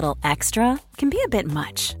 being a little extra can be a bit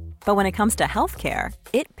much. But when it comes to healthcare,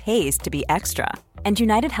 it pays to be extra. And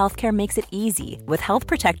United Healthcare makes it easy with Health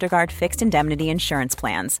Protector Guard fixed indemnity insurance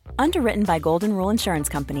plans. Underwritten by Golden Rule Insurance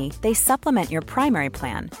Company, they supplement your primary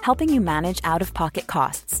plan, helping you manage out-of-pocket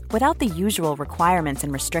costs without the usual requirements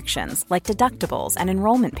and restrictions like deductibles and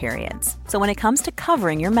enrollment periods. So when it comes to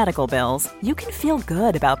covering your medical bills, you can feel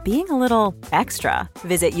good about being a little extra.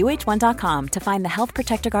 Visit uh1.com to find the Health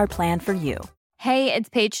Protector Guard plan for you. Hey, it's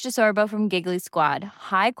Paige DeSorbo from Giggly Squad.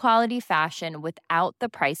 High quality fashion without the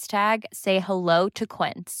price tag. Say hello to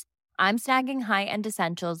Quince. I'm snagging high-end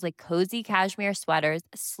essentials like cozy cashmere sweaters,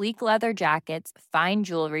 sleek leather jackets, fine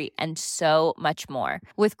jewelry, and so much more.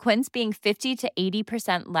 With Quince being 50 to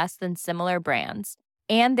 80% less than similar brands.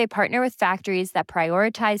 And they partner with factories that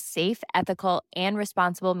prioritize safe, ethical, and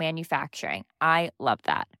responsible manufacturing. I love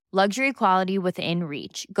that. Luxury quality within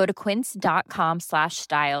reach. Go to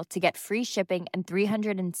quince.com/style to get free shipping and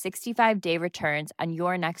 365-day returns on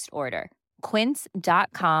your next order.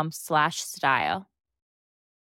 Quince.com/style.